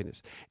there on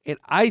happiness. And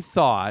I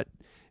thought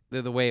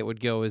that the way it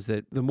would go is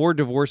that the more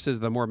divorces,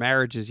 the more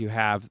marriages you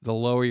have, the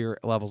lower your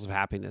levels of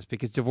happiness,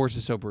 because divorce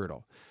is so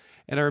brutal.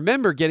 And I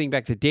remember getting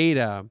back the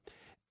data,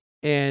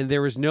 and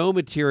there was no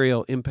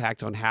material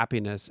impact on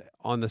happiness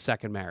on the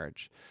second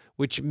marriage,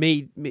 which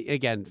made me,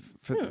 again,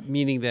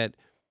 meaning that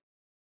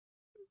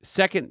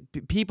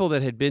people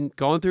that had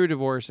gone through a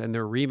divorce and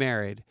they're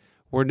remarried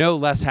were no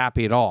less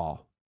happy at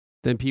all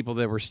than people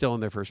that were still in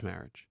their first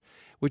marriage,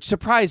 which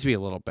surprised me a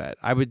little bit.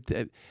 I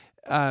would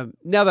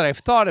now that I've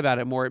thought about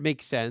it more, it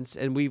makes sense,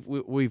 and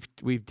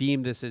we've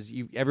deemed this as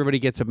everybody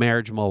gets a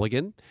marriage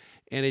mulligan,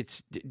 and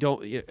it's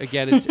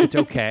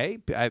okay.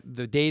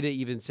 The data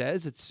even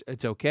says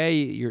it's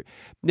okay.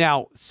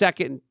 Now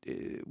second,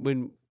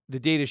 when the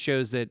data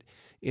shows that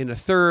in a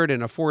third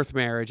and a fourth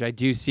marriage, I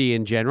do see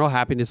in general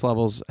happiness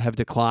levels have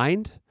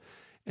declined.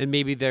 And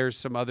maybe there's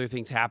some other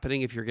things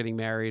happening if you're getting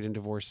married and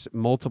divorced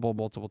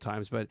multiple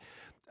times. But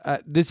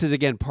this is,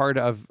 again, part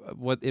of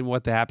what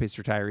the happiest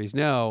retirees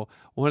know.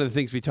 One of the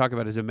things we talk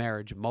about is a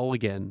marriage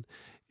mulligan.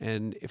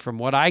 And from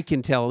what I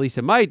can tell, at least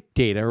in my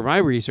data or my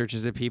research,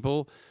 is that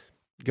people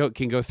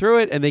can go through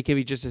it and they can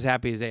be just as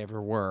happy as they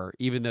ever were,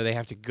 even though they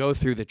have to go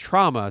through the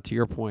trauma, to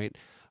your point,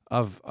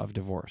 of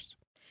divorce.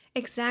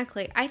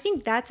 Exactly. I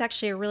think that's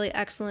actually a really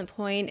excellent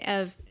point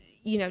of,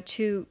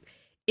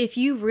 if if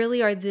you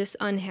really are this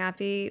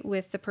unhappy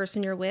with the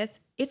person you're with,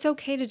 it's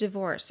okay to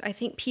divorce. I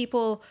think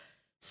people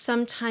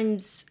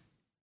sometimes,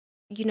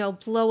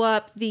 blow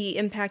up the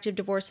impact of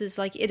divorces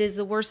like it is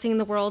the worst thing in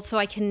the world, so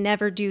I can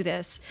never do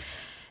this.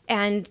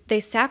 And they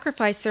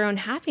sacrifice their own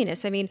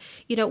happiness. I mean,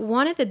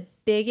 one of the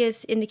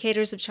biggest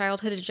indicators of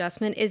childhood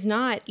adjustment is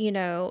not,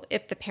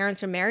 if the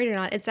parents are married or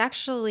not. It's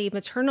actually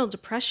maternal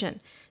depression.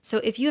 So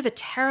if you have a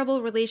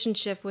terrible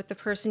relationship with the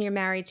person you're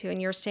married to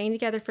and you're staying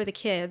together for the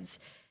kids,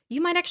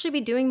 you might actually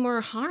be doing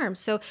more harm.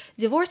 So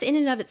divorce in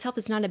and of itself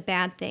is not a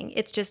bad thing.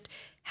 It's just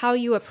how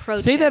you approach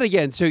it. Say that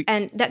again.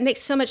 And that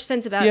makes so much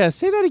sense about Yeah,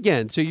 say that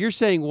again. So you're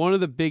saying one of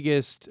the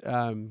biggest...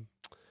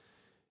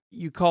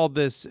 you called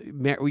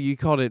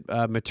it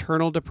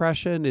maternal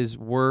depression is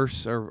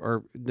worse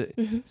or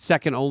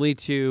second only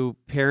to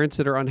parents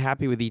that are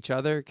unhappy with each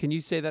other. Can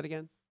you say that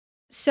again?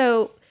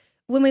 So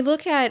when we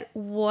look at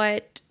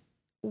what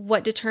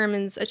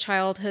determines a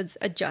childhood's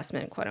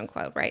adjustment, quote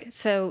unquote, right?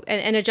 So,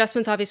 and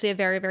adjustment's obviously a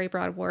very, very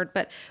broad word,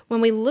 but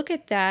when we look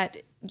at that,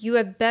 you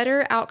have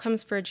better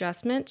outcomes for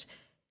adjustment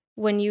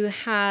when you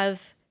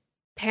have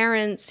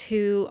parents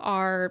who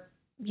are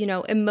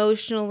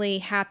emotionally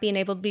happy and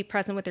able to be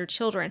present with their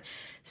children.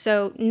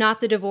 So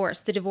not the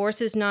divorce. The divorce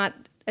is not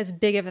as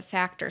big of a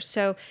factor.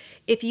 So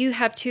if you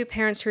have two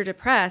parents who are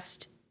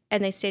depressed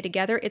and they stay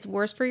together, it's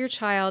worse for your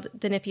child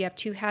than if you have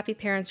two happy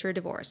parents who are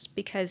divorced.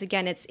 Because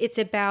again, it's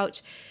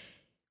about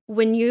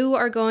when you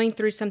are going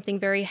through something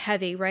very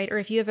heavy, right? Or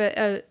if you have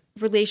a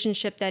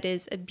relationship that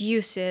is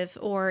abusive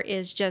or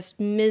is just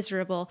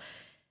miserable,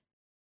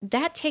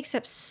 that takes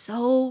up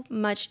so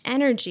much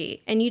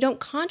energy and you don't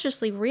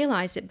consciously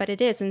realize it, but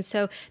it is. And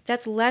so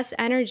that's less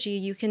energy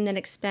you can then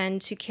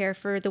expend to care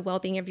for the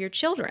well-being of your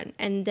children.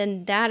 And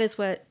then that is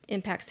what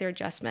impacts their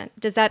adjustment.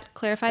 Does that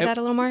clarify that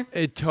a little more?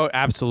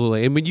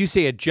 Absolutely. And when you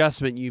say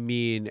adjustment, you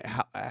mean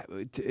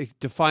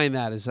define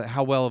that as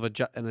how well of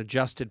an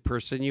adjusted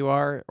person you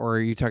are, or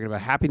are you talking about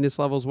happiness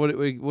levels? What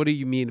do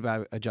you mean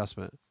by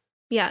adjustment?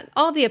 Yeah,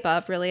 all the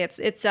above, really.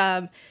 It's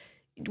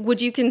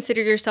would you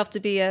consider yourself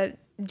to be a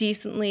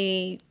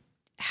decently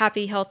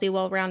happy, healthy,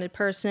 well-rounded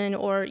person,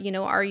 or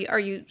are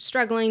you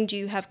struggling? Do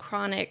you have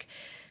chronic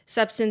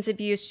substance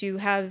abuse? Do you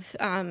have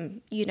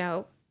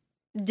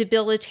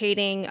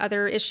debilitating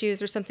other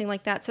issues or something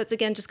like that? So it's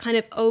again just kind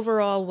of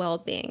overall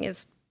well-being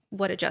is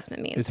what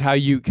adjustment means. It's how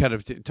you kind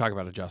of talk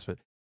about adjustment.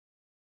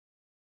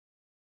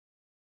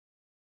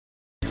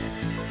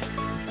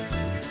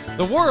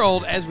 The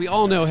world, as we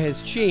all know,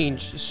 has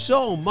changed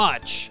so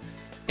much.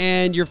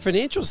 And your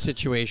financial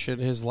situation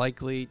has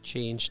likely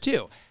changed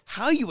too.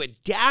 How you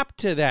adapt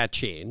to that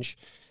change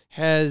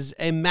has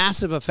a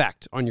massive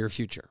effect on your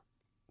future.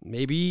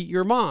 Maybe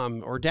your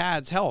mom or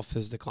dad's health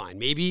has declined.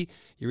 Maybe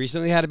you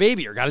recently had a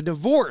baby or got a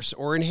divorce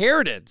or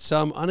inherited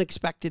some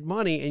unexpected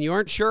money and you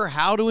aren't sure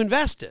how to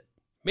invest it.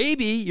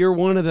 Maybe you're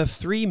one of the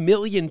 3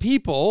 million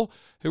people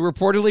who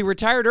reportedly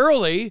retired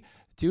early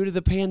due to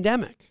the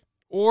pandemic.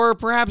 Or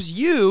perhaps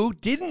you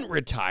didn't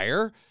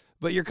retire,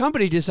 but your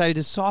company decided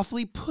to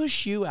softly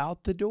push you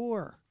out the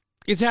door.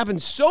 It's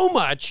happened so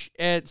much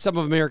at some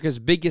of America's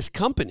biggest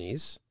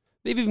companies,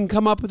 they've even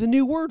come up with a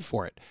new word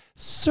for it,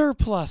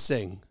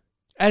 surplusing.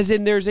 As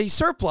in there's a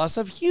surplus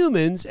of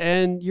humans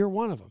and you're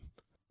one of them.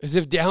 As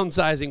if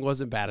downsizing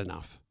wasn't bad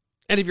enough.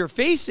 And if you're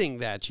facing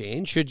that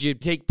change, should you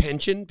take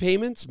pension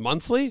payments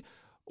monthly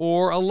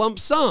or a lump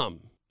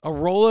sum, a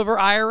rollover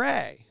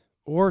IRA,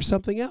 or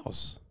something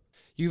else?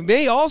 You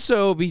may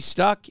also be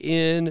stuck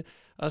in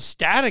a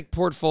static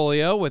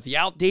portfolio with the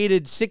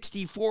outdated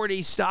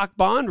 60-40 stock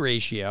bond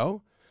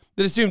ratio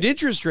that assumed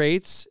interest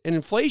rates and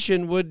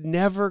inflation would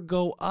never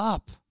go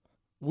up.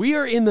 We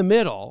are in the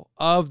middle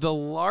of the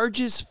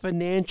largest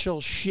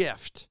financial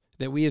shift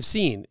that we have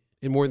seen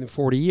in more than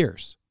 40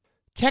 years.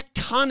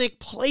 Tectonic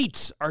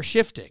plates are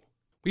shifting.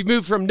 We've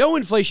moved from no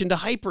inflation to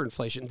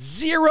hyperinflation,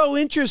 zero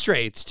interest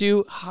rates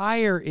to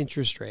higher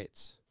interest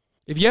rates.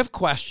 If you have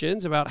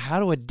questions about how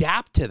to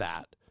adapt to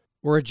that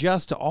or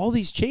adjust to all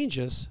these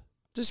changes,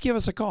 just give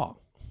us a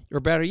call. Or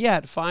better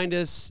yet, find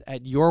us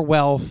at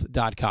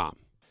yourwealth.com.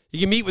 You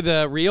can meet with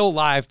a real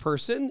live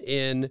person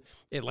in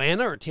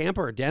Atlanta or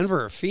Tampa or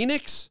Denver or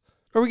Phoenix,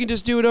 or we can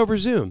just do it over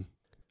Zoom.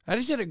 I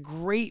just had a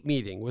great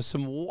meeting with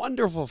some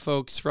wonderful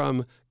folks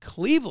from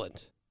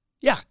Cleveland.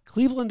 Yeah,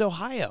 Cleveland,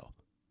 Ohio.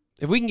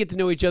 If we can get to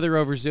know each other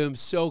over Zoom,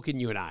 so can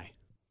you and I.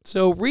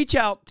 So reach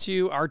out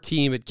to our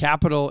team at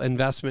Capital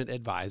Investment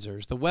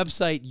Advisors, the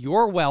website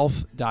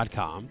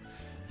yourwealth.com.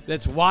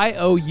 That's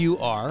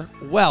YOUR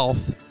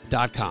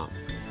wealth.com.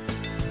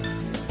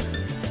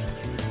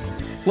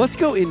 Let's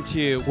go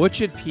into what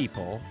should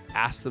people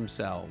ask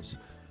themselves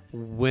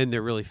when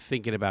they're really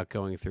thinking about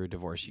going through a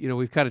divorce.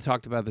 We've kind of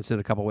talked about this in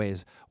a couple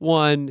ways.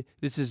 One,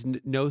 this is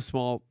no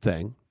small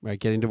thing, right?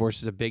 Getting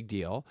divorced is a big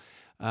deal.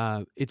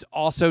 It's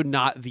also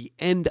not the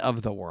end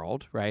of the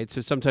world, right? So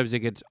sometimes it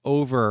gets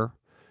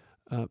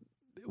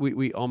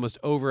we almost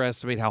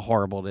overestimate how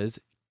horrible it is,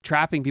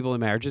 trapping people in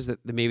marriages that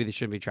maybe they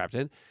shouldn't be trapped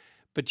in.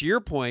 But to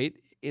your point,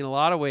 in a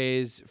lot of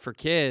ways for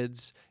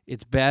kids,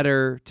 it's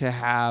better to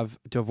have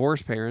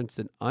divorced parents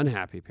than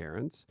unhappy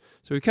parents.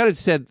 So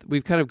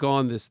we've kind of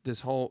gone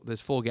this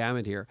full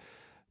gamut here.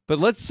 But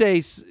let's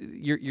say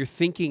you're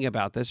thinking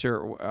about this,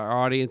 or our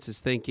audience is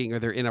thinking, or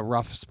they're in a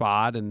rough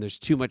spot and there's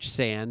too much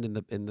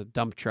sand in the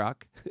dump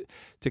truck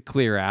to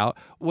clear out.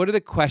 What are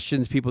the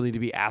questions people need to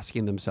be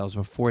asking themselves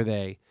before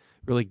they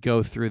really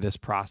go through this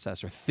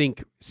process or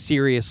think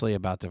seriously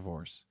about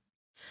divorce?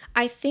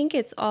 I think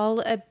it's all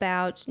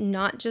about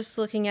not just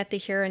looking at the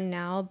here and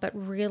now, but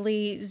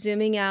really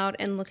zooming out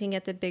and looking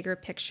at the bigger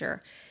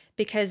picture.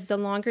 Because the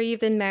longer you've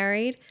been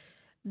married,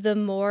 the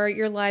more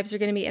your lives are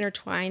going to be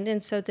intertwined.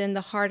 And so then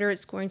the harder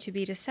it's going to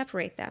be to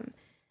separate them.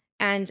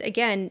 And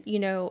again,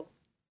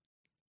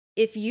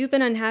 if you've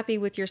been unhappy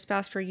with your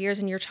spouse for years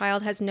and your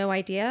child has no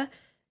idea,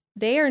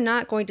 they are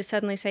not going to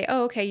suddenly say,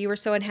 oh, okay, you were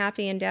so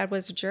unhappy and dad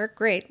was a jerk.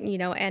 Great.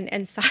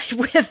 And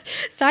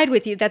side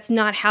with you. That's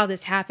not how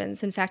this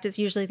happens. In fact, it's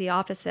usually the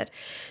opposite.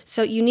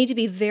 So you need to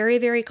be very,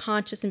 very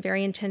conscious and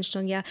very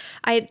intentional. Yeah.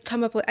 I had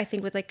come up with, I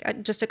think, with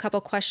just a couple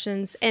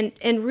questions, and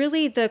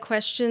really the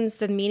questions,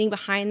 the meaning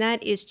behind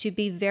that is to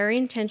be very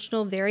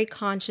intentional, very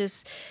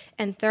conscious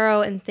and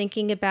thorough in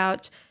thinking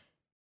about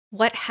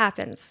what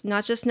happens,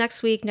 not just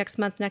next week, next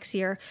month, next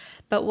year,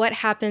 but what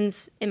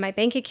happens in my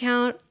bank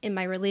account, in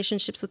my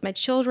relationships with my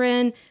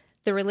children,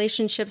 the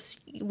relationships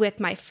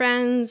with my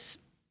friends,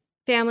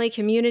 family,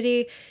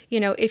 community.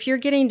 If you're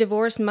getting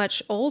divorced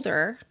much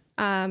older,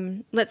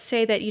 let's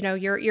say that,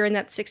 you're in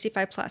that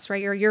 65 plus,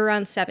 right? You're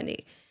around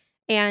 70.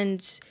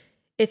 And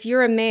if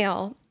you're a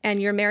male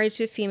and you're married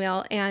to a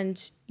female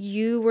and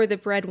you were the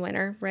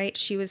breadwinner, right?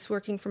 She was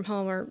working from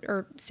home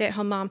or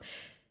stay-at-home mom.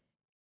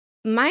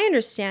 My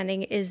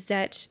understanding is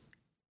that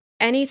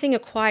anything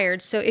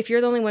acquired, so if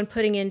you're the only one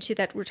putting into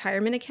that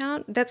retirement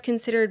account, that's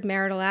considered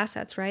marital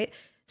assets, right?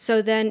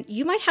 So then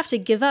you might have to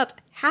give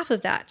up half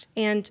of that.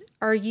 And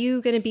are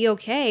you going to be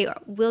okay?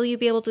 Will you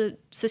be able to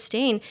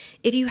sustain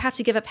if you have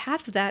to give up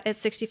half of that at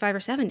 65 or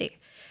 70?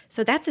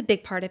 So that's a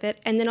big part of it.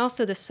 And then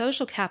also the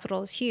social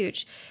capital is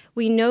huge.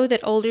 We know that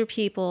older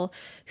people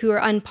who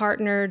are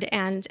unpartnered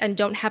and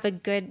don't have a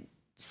good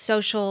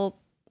social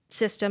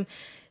system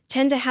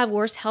tend to have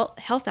worse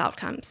health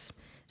outcomes.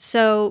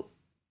 So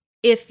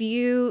if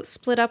you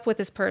split up with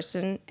this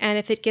person and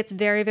if it gets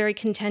very, very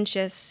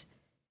contentious,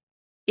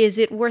 is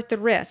it worth the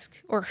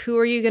risk, or who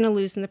are you going to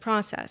lose in the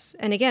process?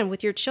 And again,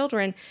 with your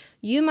children,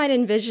 you might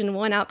envision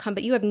one outcome,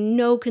 but you have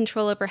no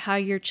control over how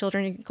your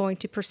children are going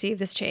to perceive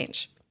this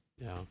change.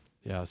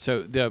 Yeah.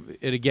 So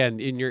and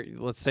again,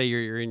 let's say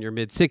you're in your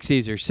mid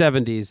 60s or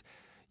 70s,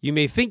 you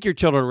may think your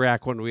children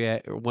react one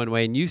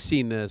way, and you've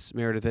seen this,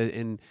 Meredith,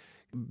 and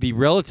be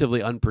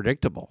relatively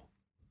unpredictable.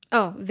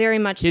 Oh, very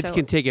much so. Kids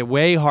can take it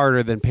way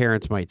harder than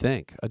parents might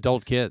think,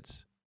 adult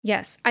kids.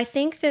 Yes. I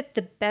think that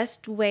the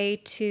best way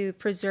to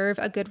preserve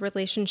a good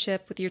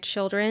relationship with your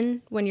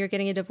children when you're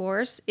getting a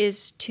divorce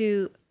is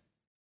to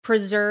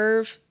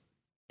preserve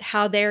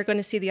how they're going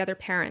to see the other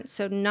parent.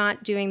 So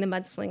not doing the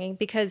mudslinging,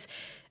 because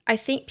I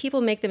think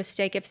people make the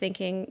mistake of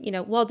thinking,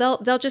 well,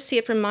 they'll just see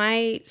it from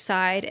my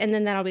side and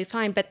then that'll be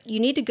fine. But you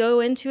need to go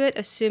into it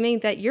assuming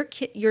that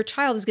your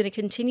child is going to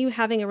continue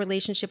having a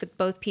relationship with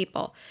both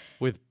people.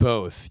 With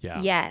both, yeah.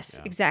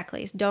 Yes,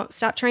 exactly. Don't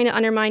stop trying to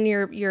undermine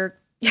your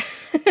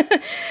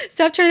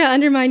stop trying to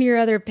undermine your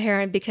other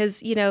parent,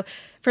 because,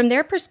 from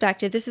their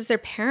perspective, this is their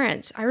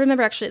parent. I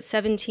remember actually at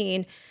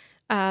 17,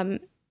 when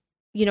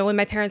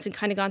my parents had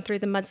kind of gone through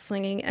the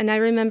mudslinging, and I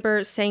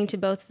remember saying to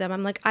both of them,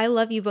 I'm like, I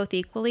love you both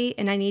equally,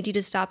 and I need you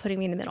to stop putting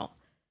me in the middle.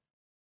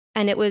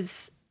 And it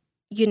was,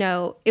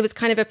 it was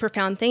kind of a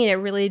profound thing, and it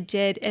really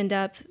did end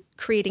up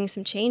creating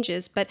some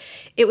changes. But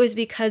it was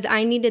because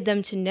I needed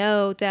them to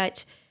know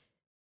that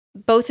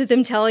both of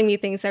them telling me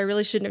things I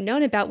really shouldn't have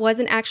known about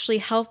wasn't actually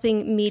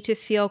helping me to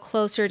feel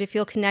closer, to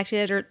feel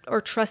connected or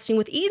trusting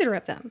with either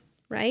of them,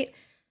 right?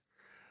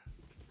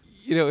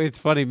 It's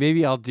funny.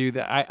 Maybe I'll do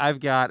that. I've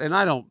got, and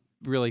I don't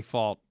really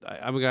fault,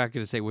 I'm not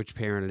going to say which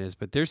parent it is,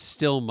 but there's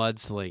still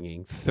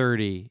mudslinging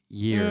 30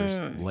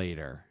 years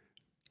later.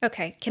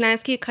 Okay. Can I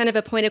ask you kind of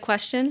a pointed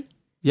question?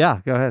 Yeah,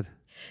 go ahead.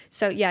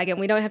 So again,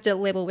 we don't have to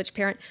label which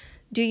parent.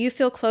 Do you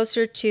feel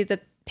closer to the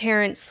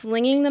parent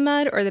slinging the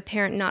mud or the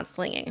parent not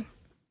slinging?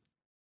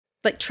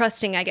 Like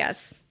trusting, I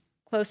guess.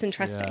 Close and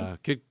trusting.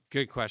 Yeah,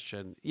 good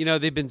question.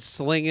 They've been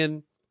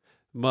slinging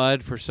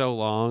mud for so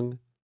long.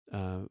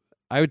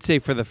 I would say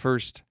for the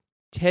first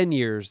 10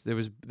 years,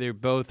 they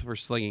both were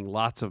slinging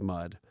lots of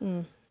mud.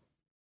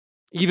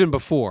 Even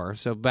before.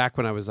 So back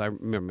when I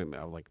remember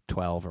I was like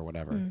 12 or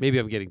whatever. Maybe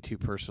I'm getting too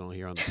personal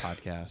here on the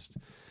podcast.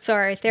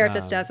 Sorry,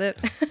 therapist does it.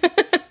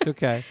 It's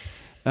okay.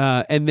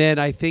 And then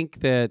I think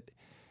that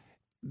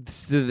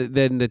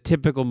then the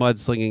typical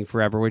mudslinging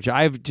forever, which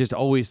I've just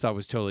always thought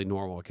was totally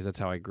normal because that's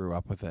how I grew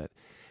up with it.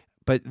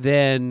 But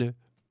then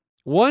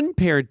one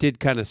parent did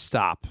kind of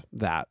stop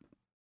that.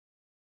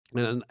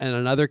 And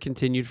another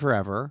continued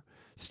forever,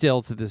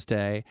 still to this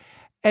day.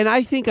 And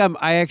I think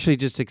I actually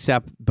just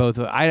accept both.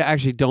 I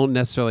actually don't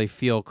necessarily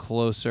feel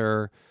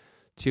closer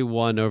to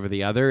one over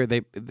the other.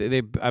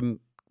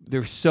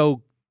 They're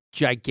so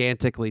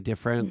gigantically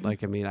different.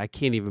 Like, I mean, I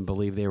can't even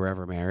believe they were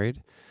ever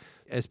married.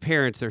 As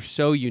parents, they're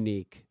so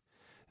unique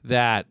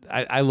that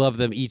I love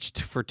them each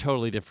for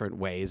totally different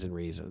ways and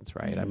reasons,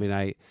 right? I mean,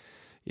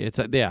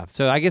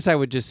 So I guess I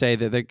would just say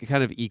that they're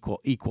kind of equal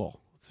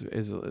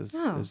is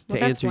to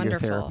answer your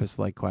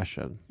therapist-like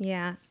question.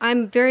 Yeah.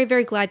 I'm very,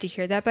 very glad to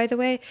hear that, by the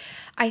way.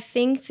 I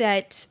think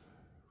that,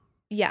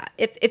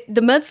 if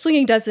the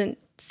mudslinging doesn't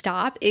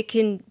stop, it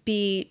can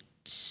be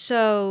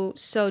so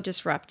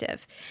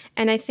disruptive.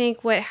 And I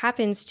think what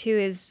happens too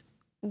is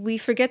we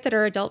forget that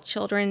our adult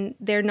children,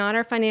 they're not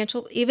our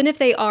financial, even if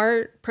they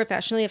are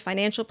professionally a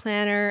financial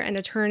planner, an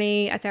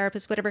attorney, a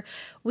therapist, whatever,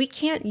 we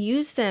can't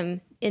use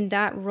them in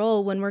that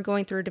role when we're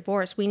going through a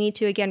divorce. We need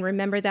to, again,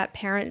 remember that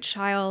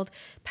parent-child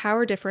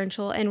power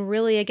differential and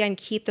really, again,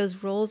 keep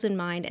those roles in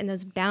mind and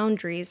those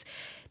boundaries.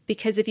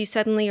 Because if you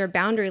suddenly are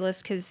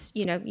boundaryless because,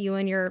 you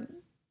and your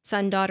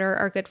son, daughter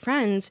are good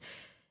friends,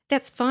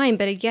 that's fine.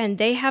 But again,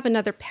 they have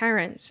another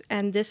parent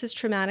and this is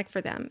traumatic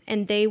for them.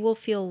 And they will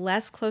feel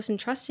less close and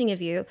trusting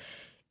of you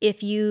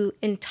if you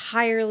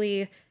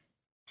entirely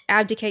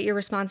abdicate your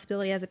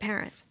responsibility as a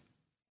parent.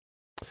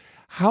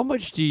 How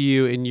much do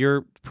you, in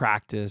your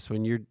practice,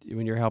 when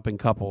you're helping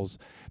couples,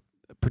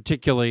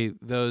 particularly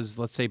those,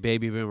 let's say,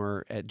 baby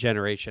boomer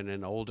generation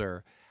and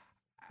older,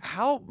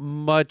 how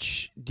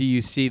much do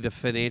you see the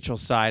financial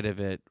side of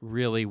it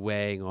really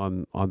weighing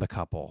on the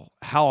couple?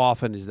 How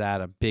often is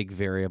that a big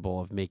variable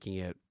of making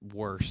it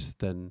worse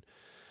than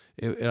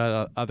it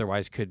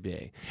otherwise could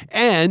be?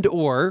 And,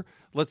 or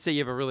let's say you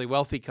have a really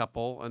wealthy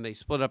couple and they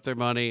split up their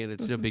money and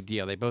it's no big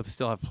deal. They both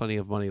still have plenty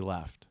of money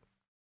left.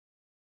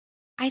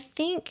 I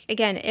think,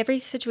 again, every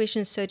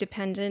situation is so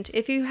dependent.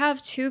 If you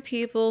have two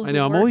people I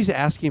know, I'm always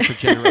asking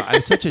for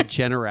I'm such a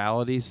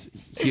generalities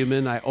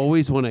human. I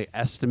always want to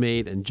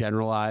estimate and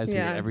generalize and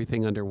get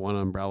everything under one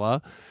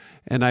umbrella.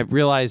 And I've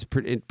realized,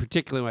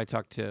 particularly when I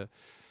talk to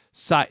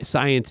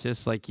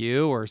scientists like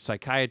you or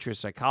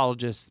psychiatrists,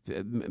 psychologists,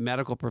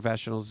 medical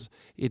professionals,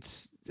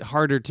 it's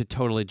harder to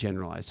totally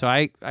generalize. So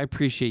I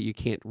appreciate you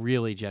can't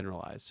really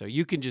generalize. So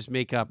you can just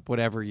make up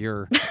whatever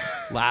your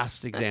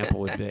last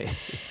example would be.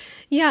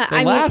 Yeah,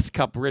 the last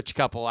rich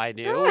couple I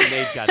knew, and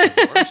they got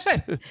divorced.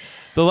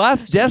 The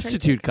last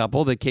destitute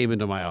couple that came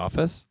into my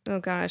office. Oh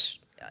gosh,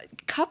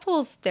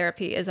 couples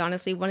therapy is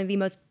honestly one of the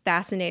most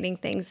fascinating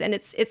things, and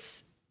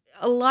it's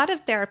a lot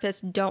of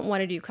therapists don't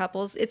want to do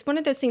couples. It's one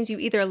of those things you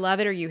either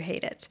love it or you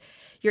hate it.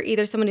 You're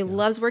either someone who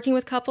loves working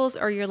with couples,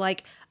 or you're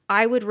like,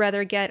 I would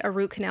rather get a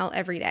root canal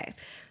every day.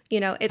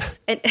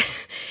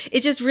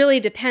 It just really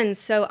depends.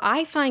 So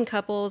I find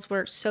couples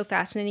work so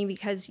fascinating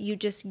because you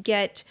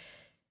get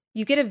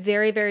a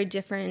very, very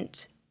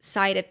different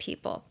side of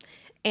people.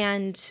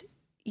 And,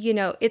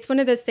 it's one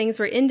of those things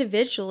where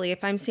individually,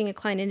 if I'm seeing a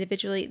client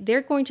individually,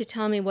 they're going to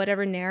tell me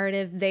whatever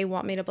narrative they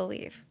want me to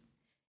believe.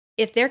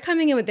 If they're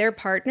coming in with their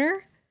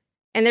partner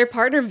and their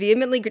partner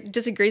vehemently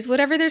disagrees with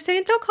whatever they're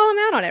saying, they'll call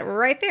them out on it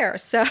right there.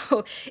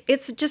 So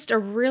it's just a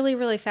really,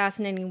 really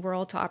fascinating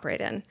world to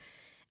operate in.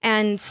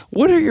 And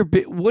what are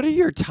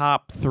your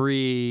top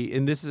three,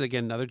 and this is,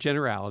 again, another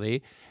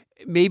generality,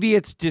 maybe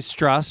it's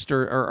distrust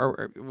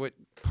or what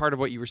part of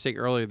what you were saying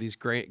earlier, these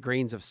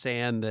grains of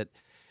sand that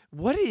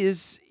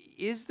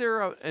is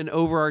there an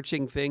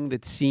overarching thing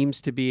that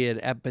seems to be an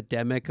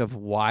epidemic of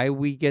why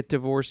we get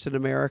divorced in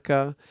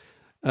America?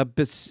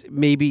 But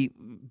maybe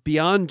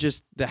beyond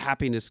just the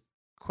happiness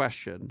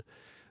question,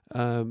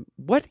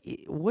 what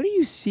do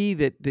you see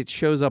that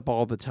shows up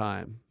all the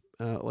time?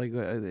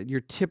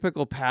 Your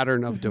typical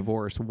pattern of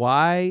divorce.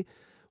 Why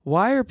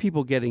are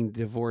people getting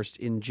divorced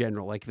in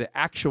general? Like the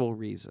actual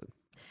reason.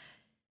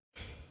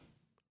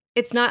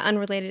 It's not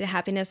unrelated to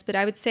happiness, but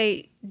I would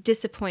say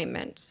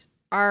disappointment.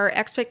 Our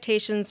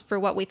expectations for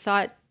what we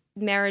thought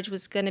marriage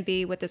was going to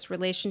be, what this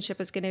relationship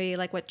was going to be,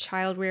 like what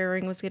child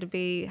rearing was going to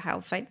be,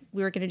 how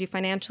we were going to do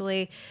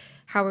financially,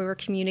 how we were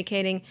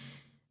communicating.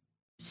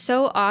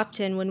 So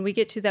often when we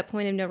get to that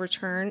point of no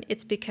return,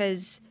 it's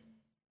because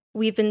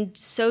we've been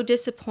so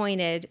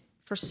disappointed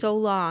for so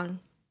long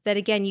that,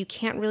 again, you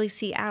can't really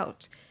see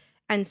out.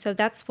 And so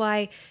that's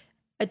why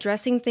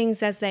addressing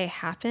things as they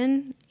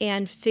happen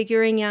and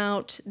figuring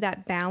out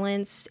that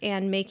balance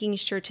and making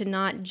sure to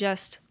not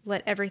just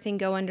let everything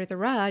go under the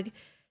rug,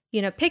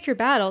 pick your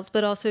battles,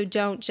 but also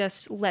don't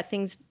just let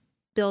things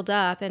build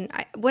up. And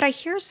what I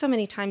hear so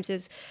many times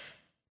is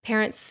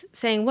parents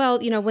saying, well,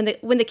 when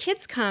the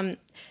kids come,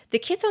 the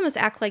kids almost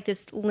act like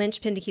this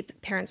linchpin to keep the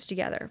parents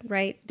together,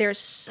 right? There's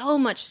so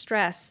much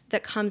stress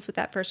that comes with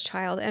that first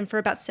child. And for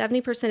about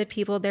 70% of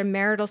people, their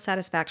marital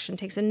satisfaction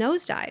takes a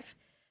nosedive.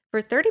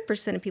 For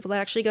 30% of people,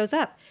 that actually goes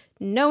up.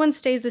 No one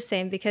stays the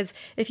same because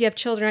if you have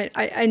children,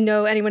 I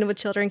know anyone with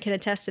children can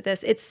attest to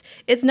this.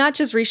 It's not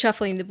just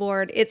reshuffling the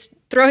board. It's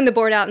throwing the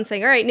board out and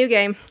saying, all right, new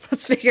game.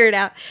 Let's figure it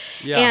out.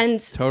 Yeah,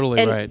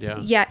 totally right. Yeah.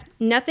 Yeah,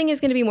 nothing is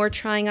going to be more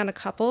trying on a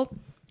couple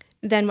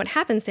than what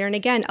happens there. And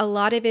again, a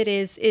lot of it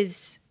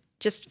is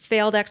just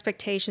failed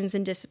expectations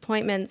and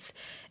disappointments.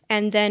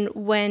 And then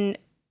when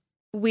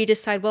we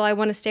decide, well, I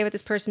want to stay with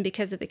this person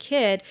because of the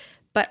kid,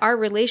 but our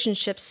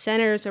relationship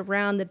centers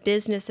around the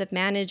business of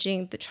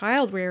managing the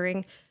child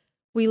rearing,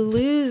 we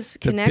lose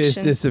connection. The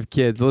business of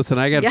kids. Listen,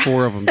 I got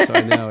 4 of them, so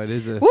I know it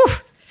is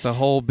it's a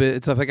whole bit.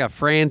 It's like a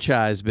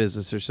franchise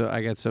business or so.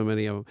 I got so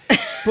many of them.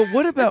 But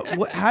what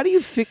about, how do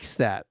you fix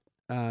that,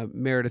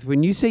 Meredith?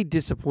 When you say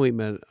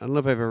disappointment, I don't know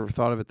if I've ever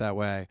thought of it that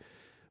way,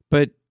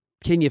 but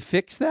can you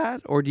fix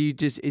that? Or do you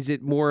is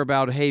it more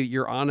about, hey,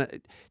 you're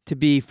to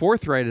be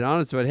forthright and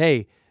honest about,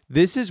 hey,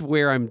 this is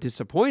where I'm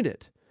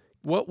disappointed.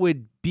 What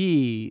would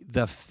be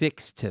the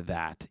fix to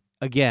that?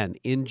 Again,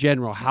 in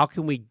general, how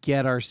can we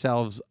get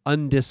ourselves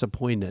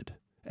undisappointed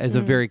as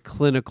a very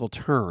clinical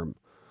term?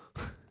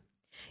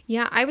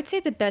 Yeah, I would say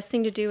the best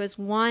thing to do is,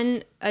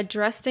 one,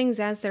 address things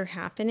as they're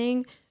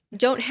happening.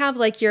 Don't have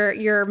like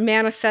your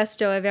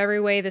manifesto of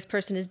every way this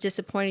person has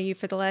disappointed you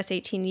for the last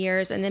 18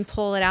 years and then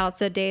pull it out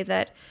the day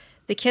that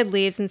the kid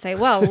leaves and say,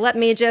 well, let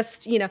me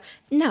just,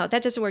 no,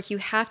 that doesn't work. You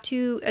have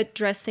to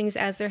address things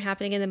as they're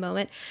happening in the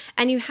moment.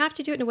 And you have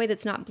to do it in a way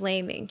that's not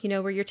blaming,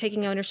 where you're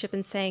taking ownership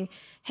and saying,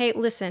 hey,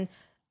 listen,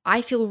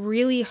 I feel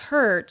really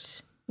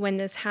hurt when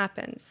this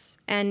happens.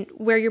 And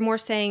where you're more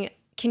saying,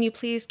 can you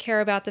please care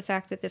about the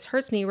fact that this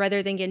hurts me,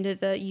 rather than get into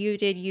the you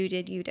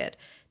did.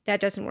 That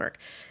doesn't work.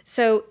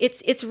 So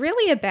it's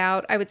really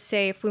about, I would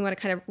say, if we want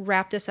to kind of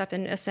wrap this up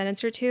in a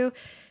sentence or two,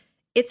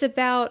 it's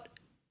about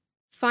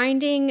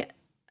finding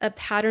a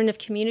pattern of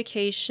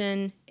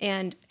communication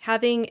and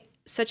having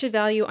such a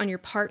value on your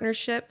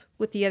partnership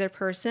with the other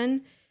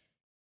person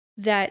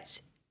that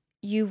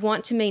you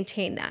want to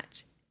maintain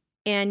that.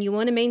 And you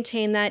want to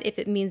maintain that if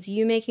it means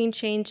you making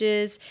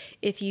changes,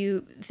 if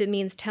it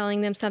means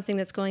telling them something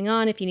that's going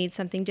on, if you need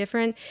something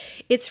different.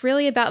 It's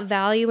really about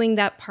valuing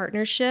that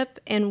partnership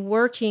and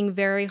working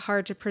very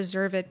hard to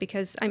preserve it,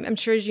 because I'm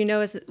sure, as you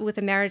know, as with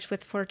a marriage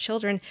with 4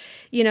 children,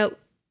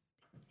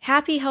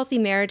 happy, healthy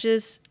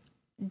marriages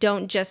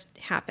don't just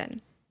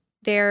happen.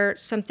 They're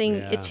something,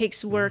 it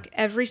takes work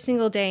every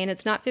single day, and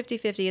it's not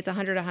 50-50, it's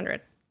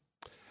 100-100.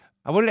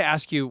 I wanted to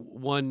ask you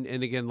one,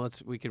 and again,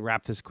 we can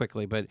wrap this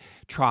quickly, but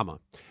trauma.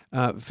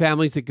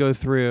 Families that go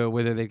through,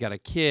 whether they've got a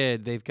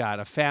kid, they've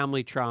got a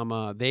family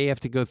trauma, they have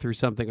to go through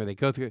something, or they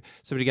go through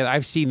something together.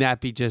 I've seen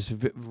that be just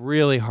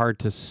really hard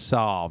to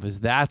solve. Is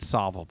that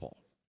solvable?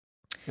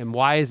 And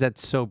why is that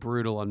so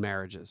brutal on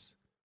marriages?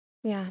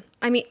 Yeah.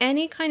 I mean,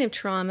 any kind of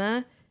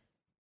trauma,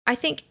 I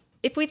think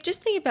if we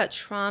just think about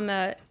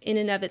trauma in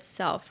and of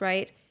itself,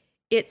 right?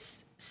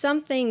 It's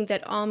something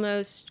that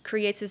almost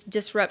creates this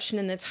disruption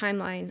in the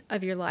timeline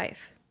of your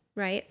life,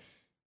 right?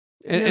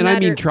 And I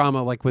mean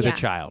trauma like with a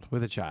child,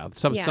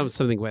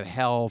 something with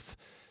health,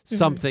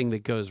 something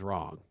that goes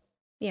wrong.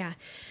 Yeah.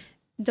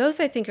 Those,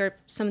 I think, are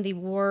some of the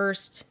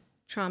worst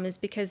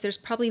traumas, because there's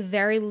probably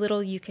very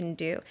little you can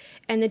do.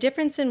 And the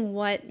difference in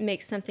what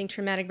makes something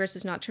traumatic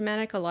versus not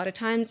traumatic a lot of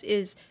times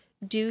is,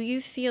 do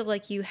you feel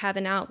like you have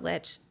an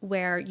outlet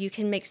where you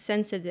can make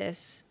sense of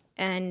this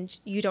and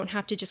you don't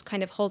have to just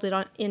kind of hold it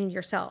on in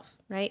yourself,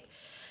 right?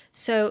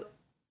 So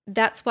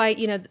that's why,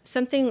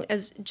 something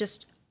as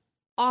just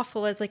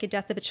awful as like a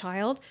death of a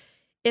child,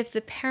 if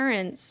the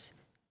parents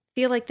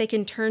feel like they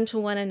can turn to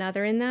one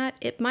another in that,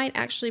 it might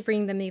actually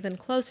bring them even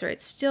closer.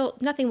 It's still,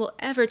 nothing will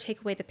ever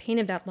take away the pain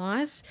of that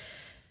loss.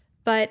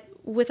 But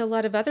with a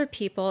lot of other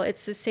people,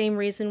 it's the same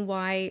reason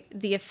why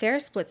the affair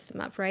splits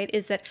them up, right?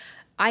 Is that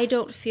I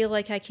don't feel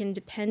like I can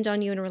depend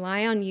on you and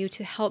rely on you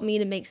to help me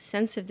to make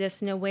sense of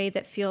this in a way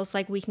that feels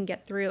like we can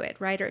get through it,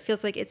 right? Or it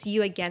feels like it's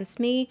you against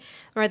me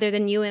rather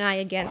than you and I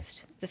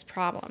against this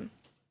problem.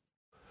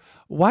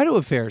 Why do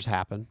affairs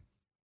happen?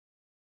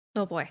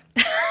 Oh, boy.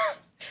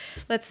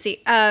 Let's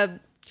see.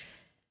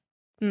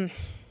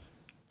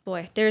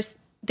 Boy, there's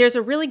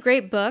a really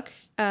great book.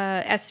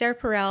 Esther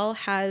Perel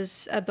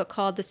has a book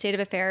called The State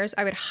of Affairs.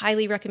 I would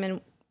highly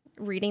recommend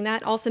reading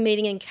that. Also,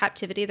 Mating in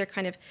Captivity. They're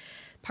kind of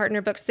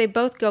partner books. They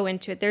both go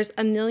into it. There's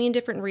a million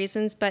different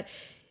reasons, but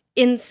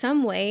in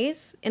some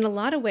ways, in a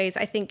lot of ways,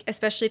 I think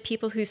especially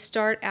people who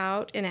start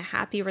out in a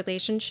happy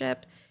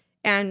relationship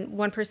and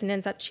one person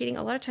ends up cheating,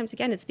 a lot of times,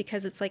 again, it's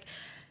because it's like,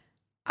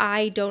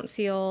 I don't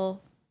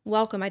feel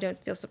welcome. I don't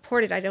feel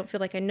supported. I don't feel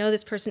like I know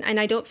this person.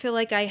 And I don't feel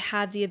like I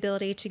have the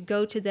ability to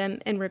go to them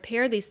and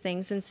repair these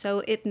things. And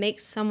so it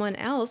makes someone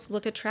else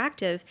look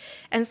attractive.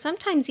 And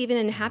sometimes even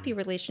in happy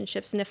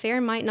relationships, an affair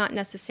might not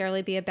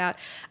necessarily be about,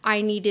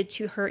 I needed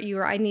to hurt you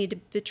or I needed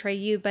to betray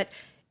you. But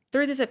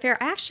through this affair,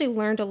 I actually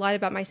learned a lot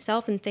about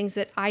myself and things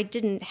that I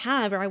didn't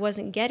have or I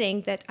wasn't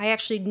getting that I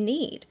actually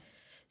need.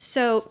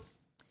 So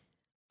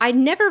I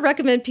never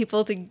recommend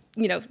people to,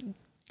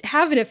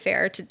 have an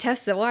affair to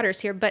test the waters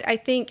here, but I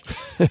think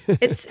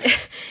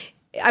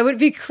I would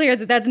be clear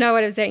that that's not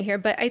what I'm saying here,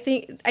 but I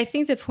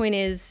think the point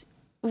is,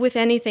 with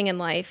anything in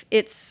life,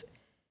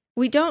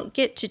 we don't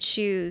get to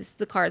choose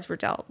the cards we're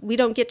dealt. We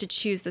don't get to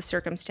choose the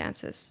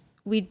circumstances.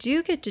 We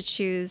do get to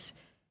choose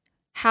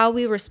how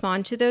we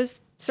respond to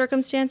those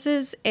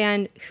circumstances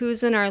and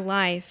who's in our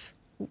life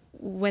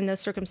when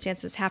those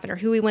circumstances happen, or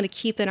who we want to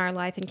keep in our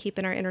life and keep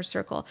in our inner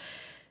circle.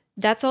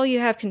 That's all you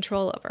have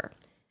control over.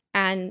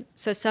 And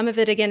so some of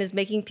it, again, is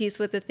making peace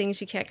with the things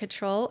you can't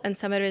control. And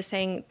some of it is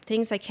saying,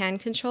 things I can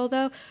control,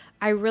 though,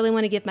 I really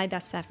want to give my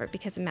best effort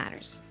because it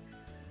matters.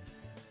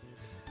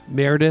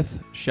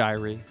 Meredith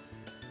Shirey,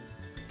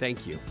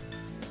 thank you.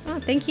 Oh,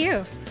 thank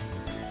you.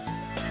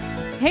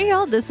 Hey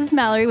y'all, this is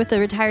Mallory with the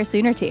Retire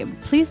Sooner team.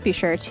 Please be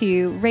sure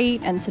to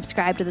rate and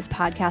subscribe to this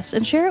podcast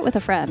and share it with a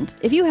friend.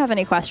 If you have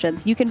any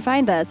questions, you can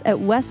find us at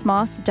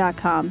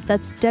wesmoss.com.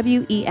 That's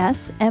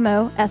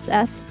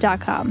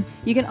WESMOSS.com.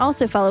 You can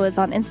also follow us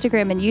on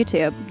Instagram and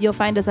YouTube. You'll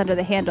find us under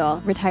the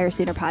handle Retire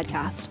Sooner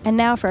Podcast. And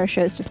now for our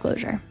show's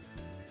disclosure.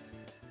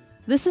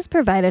 This is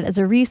provided as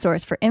a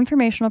resource for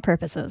informational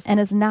purposes and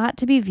is not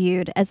to be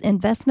viewed as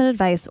investment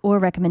advice or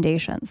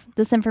recommendations.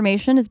 This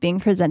information is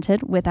being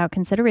presented without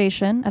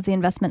consideration of the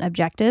investment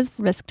objectives,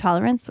 risk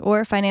tolerance,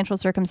 or financial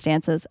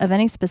circumstances of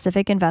any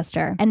specific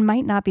investor and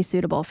might not be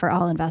suitable for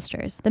all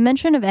investors. The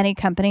mention of any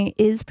company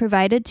is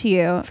provided to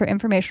you for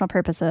informational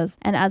purposes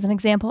and as an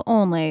example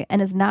only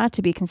and is not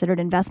to be considered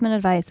investment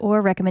advice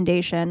or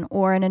recommendation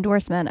or an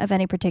endorsement of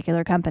any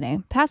particular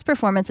company. Past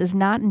performance is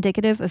not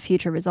indicative of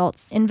future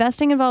results.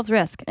 Investing involves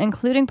risk,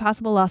 including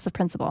possible loss of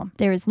principal.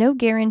 There is no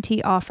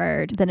guarantee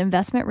offered that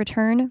investment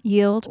return,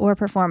 yield, or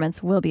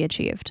performance will be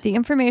achieved. The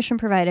information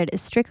provided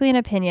is strictly an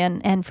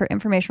opinion and for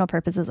informational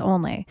purposes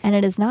only, and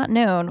it is not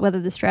known whether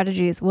the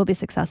strategies will be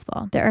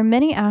successful. There are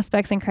many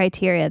aspects and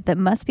criteria that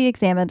must be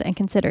examined and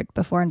considered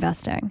before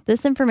investing.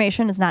 This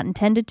information is not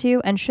intended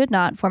to and should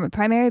not form a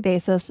primary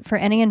basis for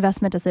any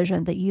investment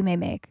decision that you may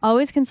make.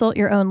 Always consult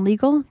your own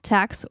legal,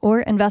 tax,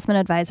 or investment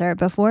advisor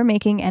before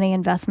making any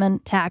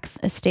investment, tax,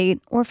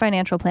 estate, or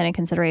financial planning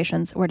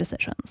considerations or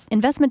decisions.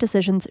 Investment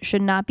decisions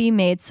should not be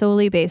made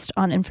solely based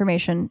on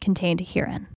information contained herein.